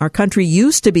assumption. Our country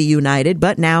used to be united,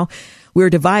 but now we're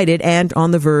divided and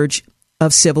on the verge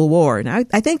of civil war. Now,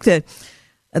 I think that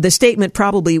the statement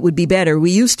probably would be better.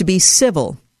 We used to be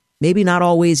civil. Maybe not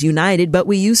always united, but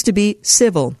we used to be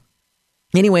civil.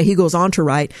 Anyway, he goes on to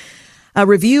write, a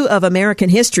review of American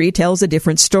history tells a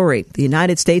different story. The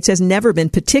United States has never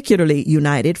been particularly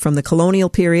united. From the colonial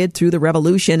period through the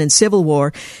Revolution and Civil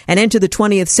War and into the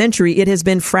 20th century, it has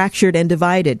been fractured and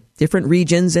divided. Different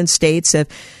regions and states have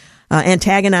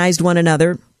antagonized one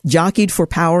another, jockeyed for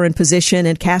power and position,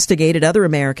 and castigated other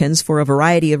Americans for a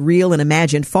variety of real and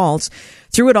imagined faults.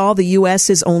 Through it all, the U.S.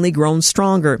 has only grown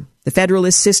stronger. The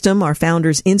Federalist system our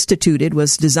founders instituted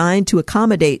was designed to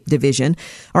accommodate division.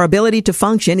 Our ability to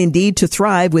function, indeed to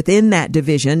thrive within that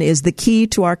division, is the key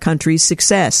to our country's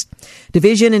success.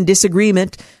 Division and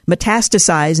disagreement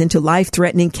metastasize into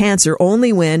life-threatening cancer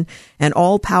only when an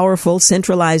all-powerful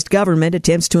centralized government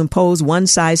attempts to impose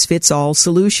one-size-fits-all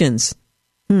solutions.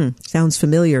 Sounds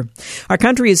familiar. Our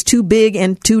country is too big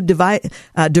and too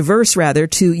diverse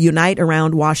to unite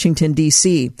around Washington,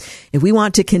 D.C. If we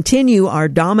want to continue our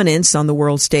dominance on the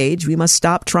world stage, we must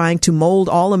stop trying to mold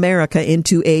all America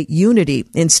into a unity.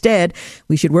 Instead,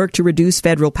 we should work to reduce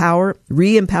federal power,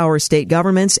 re-empower state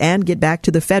governments, and get back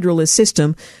to the federalist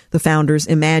system the founders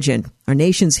imagined. Our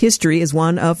nation's history is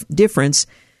one of difference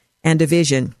and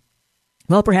division.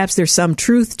 Well, perhaps there's some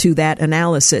truth to that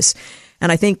analysis.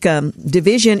 And I think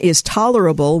division is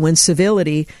tolerable when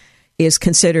civility is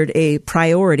considered a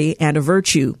priority and a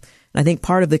virtue. And I think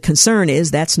part of the concern is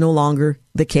that's no longer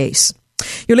the case.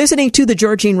 You're listening to The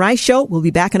Georgene Rice Show. We'll be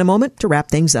back in a moment to wrap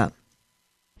things up.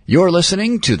 You're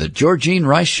listening to The Georgene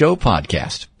Rice Show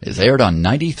podcast. It's aired on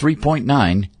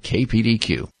 93.9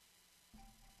 KPDQ.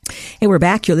 Hey, we're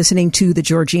back. You're listening to The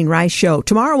Georgene Rice Show.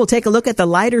 Tomorrow, we'll take a look at the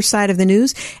lighter side of the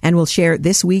news, and we'll share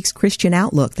this week's Christian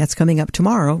Outlook. That's coming up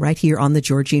tomorrow right here on The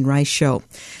Georgene Rice Show.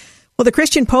 Well, the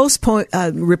Christian Post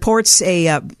reports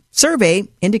a survey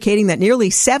indicating that nearly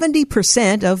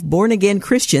 70% of born-again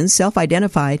Christians,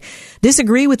 self-identified,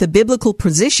 disagree with the biblical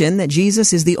position that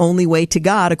Jesus is the only way to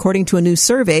God, according to a new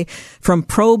survey from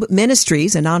Probe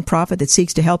Ministries, a nonprofit that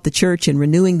seeks to help the church in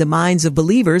renewing the minds of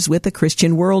believers with a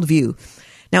Christian worldview.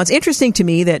 Now, it's interesting to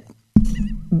me that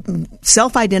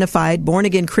self-identified,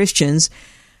 born-again Christians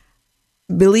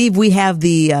believe we have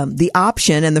the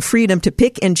option and the freedom to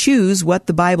pick and choose what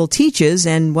the Bible teaches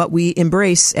and what we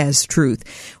embrace as truth.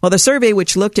 Well, the survey,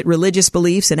 which looked at religious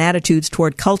beliefs and attitudes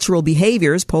toward cultural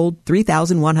behaviors, polled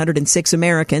 3,106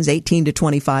 Americans, 18 to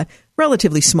 25,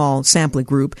 relatively small sampling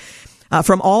group,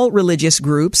 from all religious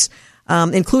groups,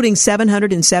 including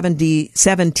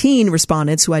 717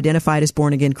 respondents who identified as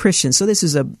born-again Christians. So this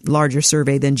is a larger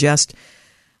survey than just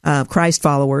Christ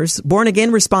followers.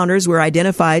 Born-again responders were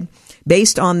identified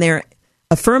based on their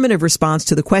affirmative response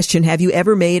to the question, have you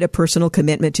ever made a personal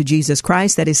commitment to Jesus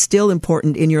Christ that is still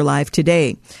important in your life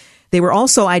today? They were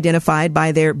also identified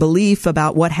by their belief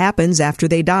about what happens after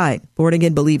they die.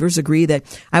 Born-again believers agree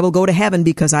that I will go to heaven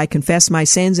because I confessed my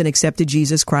sins and accepted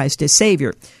Jesus Christ as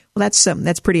Savior. Well,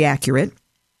 that's pretty accurate.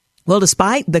 Well,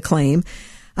 despite the claim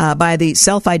by the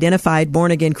self-identified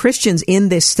born-again Christians in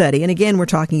this study, and again, we're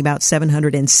talking about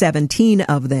 717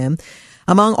 of them,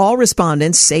 among all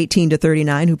respondents, 18 to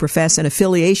 39, who profess an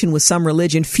affiliation with some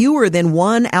religion, fewer than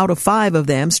 1 out of 5 of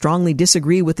them strongly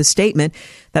disagree with the statement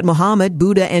that Muhammad,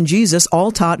 Buddha, and Jesus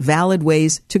all taught valid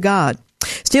ways to God.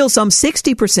 Still, some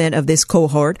 60% of this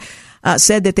cohort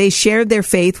said that they shared their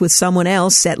faith with someone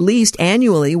else at least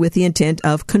annually with the intent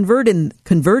of converting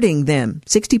them.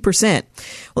 60%.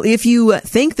 Well, if you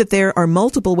think that there are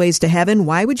multiple ways to heaven,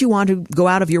 why would you want to go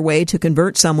out of your way to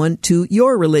convert someone to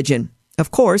your religion? Of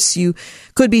course, you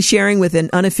could be sharing with an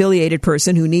unaffiliated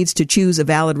person who needs to choose a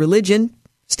valid religion,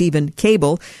 Stephen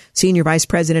Cable, Senior Vice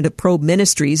President of Probe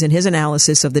Ministries, in his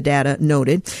analysis of the data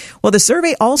noted. Well, the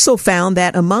survey also found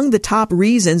that among the top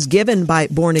reasons given by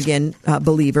born-again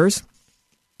believers,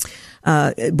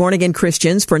 born-again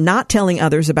Christians, for not telling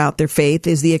others about their faith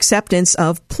is the acceptance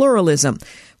of pluralism.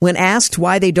 When asked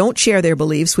why they don't share their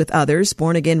beliefs with others,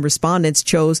 born-again respondents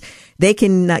chose they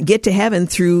can get to heaven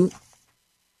through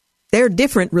their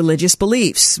different religious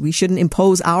beliefs. We shouldn't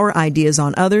impose our ideas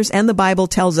on others, and the Bible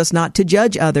tells us not to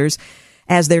judge others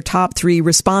as their top three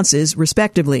responses,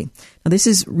 respectively. Now, this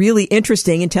is really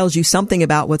interesting and tells you something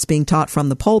about what's being taught from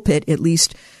the pulpit, at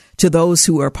least to those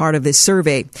who are part of this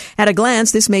survey. At a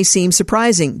glance, this may seem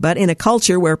surprising, but in a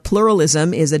culture where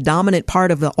pluralism is a dominant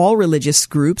part of all religious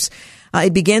groups,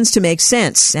 it begins to make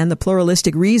sense, and the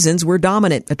pluralistic reasons were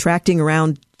dominant, attracting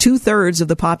around 2/3 of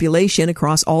the population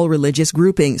across all religious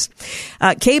groupings.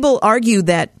 Cable argued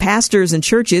that pastors and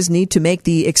churches need to make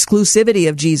the exclusivity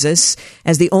of Jesus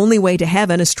as the only way to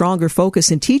heaven a stronger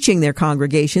focus in teaching their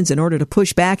congregations in order to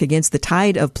push back against the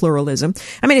tide of pluralism.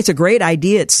 I mean, it's a great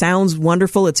idea. It sounds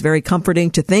wonderful. It's very comforting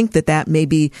to think that that may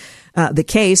be the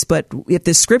case, but if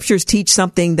the scriptures teach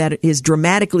something that is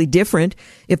dramatically different,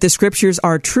 if the scriptures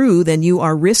are true, then you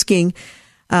are risking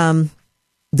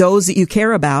those that you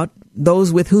care about,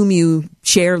 those with whom you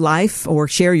share life or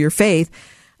share your faith,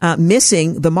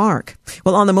 missing the mark.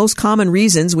 Well, on the most common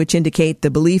reasons, which indicate the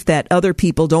belief that other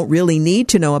people don't really need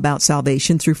to know about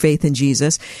salvation through faith in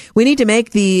Jesus, we need to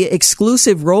make the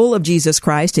exclusive role of Jesus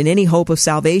Christ in any hope of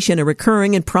salvation a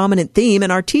recurring and prominent theme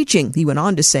in our teaching. He went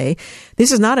on to say,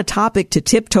 this is not a topic to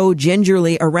tiptoe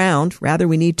gingerly around. Rather,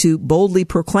 we need to boldly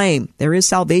proclaim there is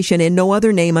salvation in no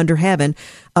other name under heaven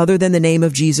other than the name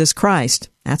of Jesus Christ.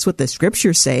 That's what the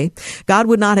scriptures say. God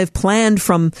would not have planned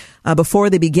from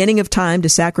before the beginning of time to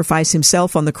sacrifice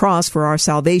himself on the cross for our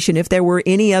salvation if there were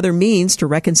any other means to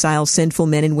reconcile sinful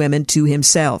men and women to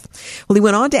himself. Well, he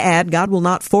went on to add, God will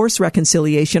not force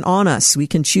reconciliation on us. We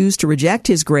can choose to reject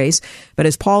his grace, but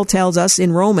as Paul tells us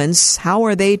in Romans, how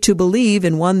are they to believe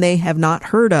in one they have not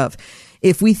heard of?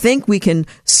 If we think we can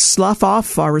slough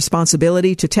off our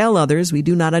responsibility to tell others, we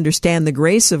do not understand the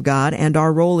grace of God and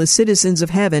our role as citizens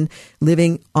of heaven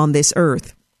living on this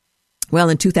earth. Well,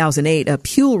 in 2008, a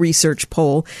Pew Research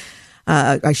poll,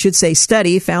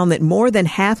 study, found that more than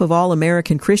half of all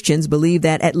American Christians believe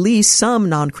that at least some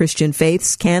non-Christian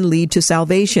faiths can lead to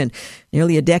salvation.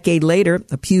 Nearly a decade later,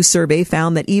 a Pew survey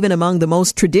found that even among the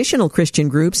most traditional Christian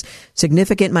groups,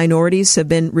 significant minorities have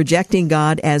been rejecting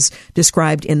God as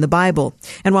described in the Bible.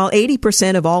 And while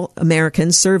 80% of all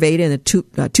Americans surveyed in a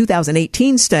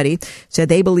 2018 study said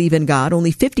they believe in God,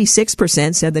 only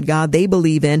 56% said that God they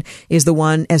believe in is the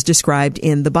one as described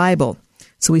in the Bible.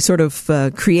 So we sort of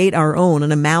create our own,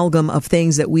 an amalgam of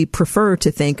things that we prefer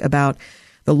to think about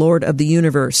the Lord of the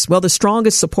universe. Well, the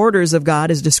strongest supporters of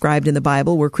God as described in the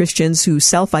Bible were Christians who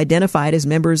self-identified as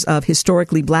members of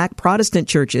historically black Protestant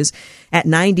churches at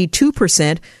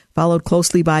 92%, followed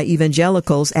closely by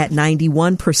evangelicals at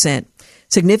 91%.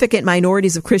 Significant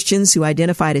minorities of Christians who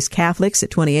identified as Catholics at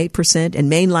 28%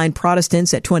 and mainline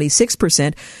Protestants at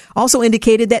 26% also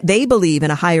indicated that they believe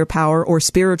in a higher power or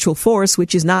spiritual force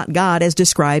which is not God as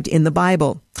described in the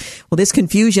Bible. Well, this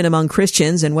confusion among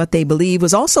Christians and what they believe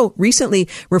was also recently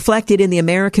reflected in the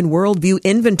American Worldview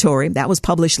Inventory that was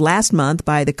published last month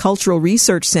by the Cultural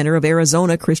Research Center of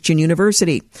Arizona Christian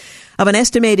University. Of an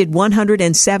estimated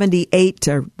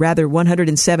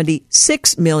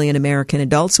 176 million American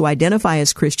adults who identify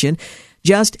as Christian,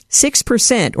 just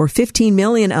 6% or 15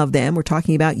 million of them, we're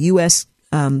talking about U.S.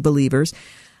 believers,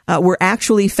 were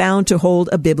actually found to hold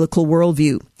a biblical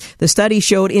worldview. The study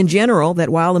showed in general that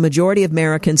while a majority of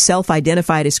Americans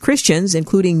self-identified as Christians,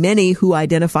 including many who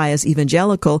identify as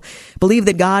evangelical, believe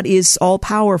that God is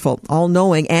all-powerful,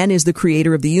 all-knowing, and is the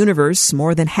creator of the universe,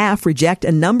 more than half reject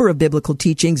a number of biblical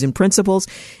teachings and principles,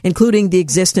 including the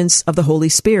existence of the Holy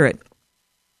Spirit.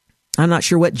 I'm not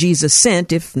sure what Jesus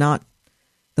sent, if not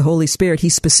the Holy Spirit he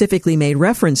specifically made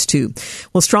reference to.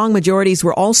 Well, strong majorities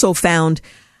were also found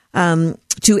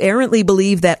to errantly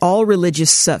believe that all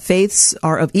religious faiths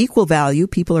are of equal value,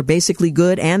 people are basically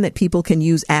good, and that people can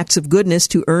use acts of goodness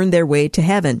to earn their way to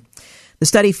heaven. The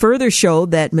study further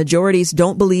showed that majorities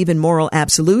don't believe in moral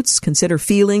absolutes, consider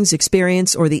feelings,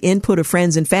 experience, or the input of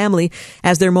friends and family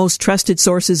as their most trusted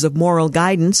sources of moral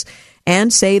guidance,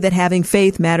 and say that having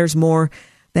faith matters more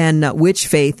than which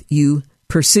faith you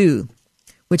pursue,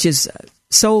 which is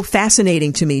so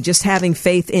fascinating to me, just having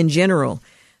faith in general.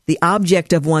 The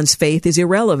object of one's faith is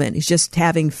irrelevant. It's just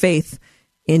having faith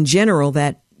in general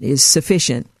that is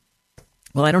sufficient.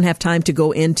 Well, I don't have time to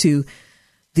go into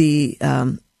the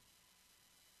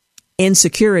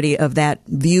insecurity of that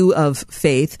view of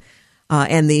faith.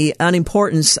 and the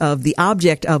unimportance of the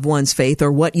object of one's faith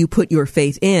or what you put your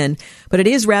faith in. But it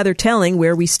is rather telling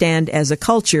where we stand as a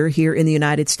culture here in the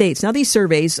United States. Now, these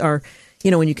surveys are,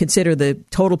 when you consider the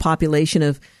total population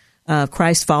of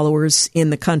Christ followers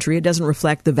in the country, it doesn't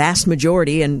reflect the vast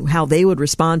majority and how they would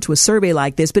respond to a survey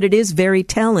like this, but it is very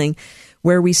telling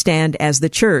where we stand as the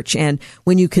church. And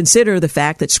when you consider the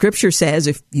fact that Scripture says,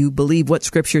 if you believe what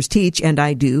Scriptures teach, and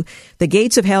I do, the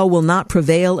gates of hell will not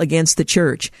prevail against the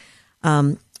church.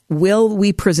 Will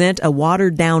we present a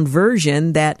watered-down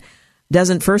version that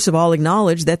doesn't, first of all,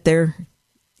 acknowledge that there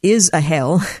is a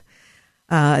hell,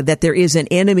 that there is an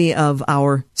enemy of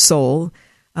our soul,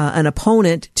 an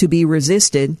opponent to be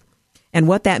resisted, and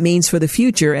what that means for the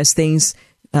future as things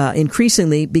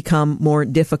increasingly become more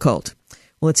difficult?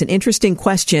 Well, it's an interesting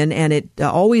question, and it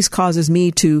always causes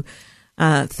me to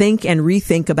think and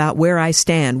rethink about where I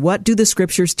stand. What do the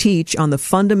Scriptures teach on the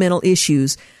fundamental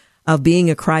issues of being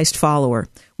a Christ follower?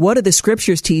 What do the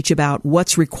Scriptures teach about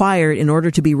what's required in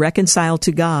order to be reconciled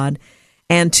to God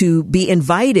and to be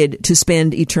invited to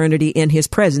spend eternity in His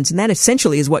presence? And that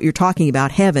essentially is what you're talking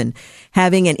about, heaven,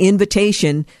 having an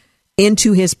invitation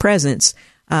into His presence.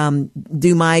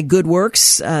 Do my good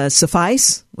works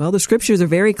suffice? Well, the Scriptures are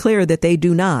very clear that they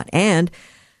do not, and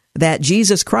that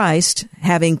Jesus Christ,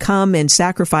 having come and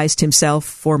sacrificed Himself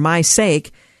for my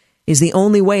sake, is the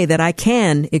only way that I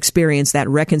can experience that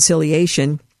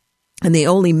reconciliation, and the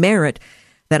only merit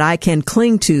that I can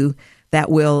cling to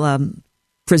that will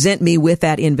present me with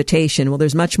that invitation. Well,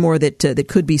 there's much more that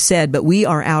could be said, but we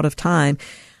are out of time.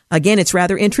 Again, it's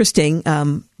rather interesting.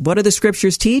 What do the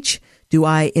Scriptures teach? Do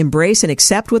I embrace and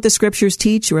accept what the Scriptures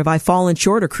teach, or have I fallen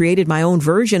short or created my own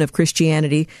version of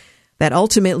Christianity that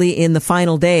ultimately in the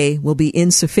final day will be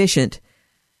insufficient?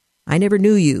 I never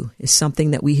knew you is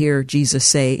something that we hear Jesus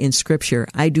say in Scripture.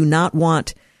 I do not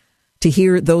want to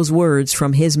hear those words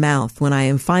from His mouth when I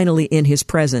am finally in His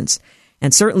presence.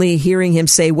 And certainly hearing Him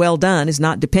say, well done, is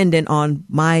not dependent on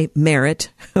my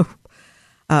merit,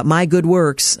 my good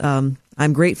works. I'm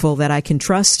grateful that I can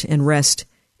trust and rest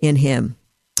in Him.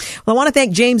 Well, I want to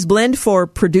thank James Blend for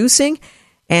producing,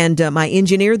 and my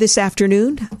engineer this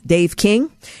afternoon, Dave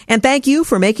King. And thank you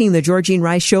for making the Georgene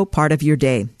Rice Show part of your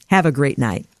day. Have a great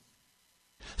night.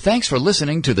 Thanks for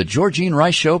listening to the Georgene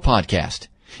Rice Show podcast.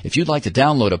 If you'd like to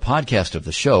download a podcast of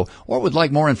the show or would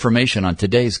like more information on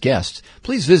today's guests,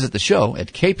 please visit the show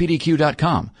at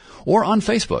kpdq.com or on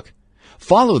Facebook.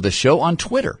 Follow the show on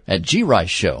Twitter at GRice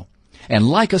Show and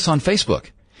like us on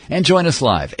Facebook. And join us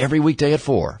live every weekday at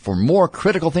 4 for more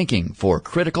critical thinking for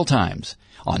critical times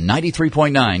on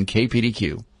 93.9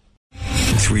 KPDQ.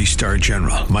 3-star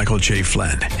General Michael J.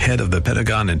 Flynn, head of the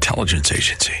Pentagon Intelligence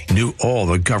Agency, knew all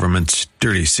the government's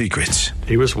dirty secrets.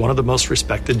 He was one of the most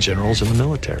respected generals in the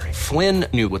military. Flynn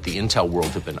knew what the intel world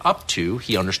had been up to.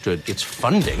 He understood its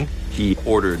funding. He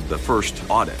ordered the first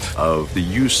audit of the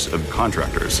use of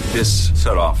contractors. This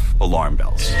set off alarm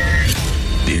bells.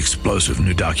 The explosive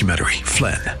new documentary,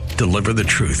 Flynn, Deliver the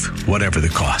Truth, Whatever the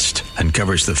Cost,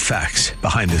 uncovers the facts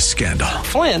behind this scandal.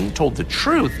 Flynn told the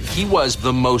truth. He was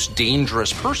the most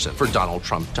dangerous person for Donald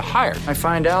Trump to hire. I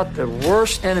find out the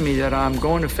worst enemy that I'm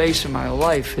going to face in my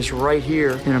life is right here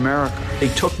in America. They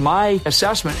took my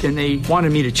assessment and they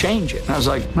wanted me to change it. And I was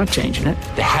like, I'm not changing it.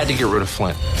 They had to get rid of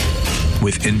Flynn.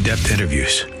 With in-depth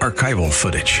interviews, archival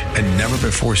footage, and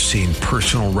never-before-seen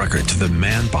personal records of the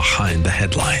man behind the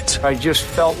headlines. I just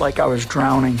felt like I was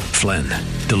drowning. Flynn,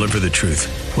 Deliver the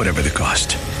Truth, Whatever the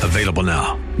Cost. Available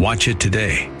now. Watch it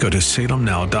today. Go to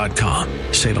salemnow.com.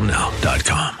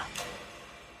 salemnow.com.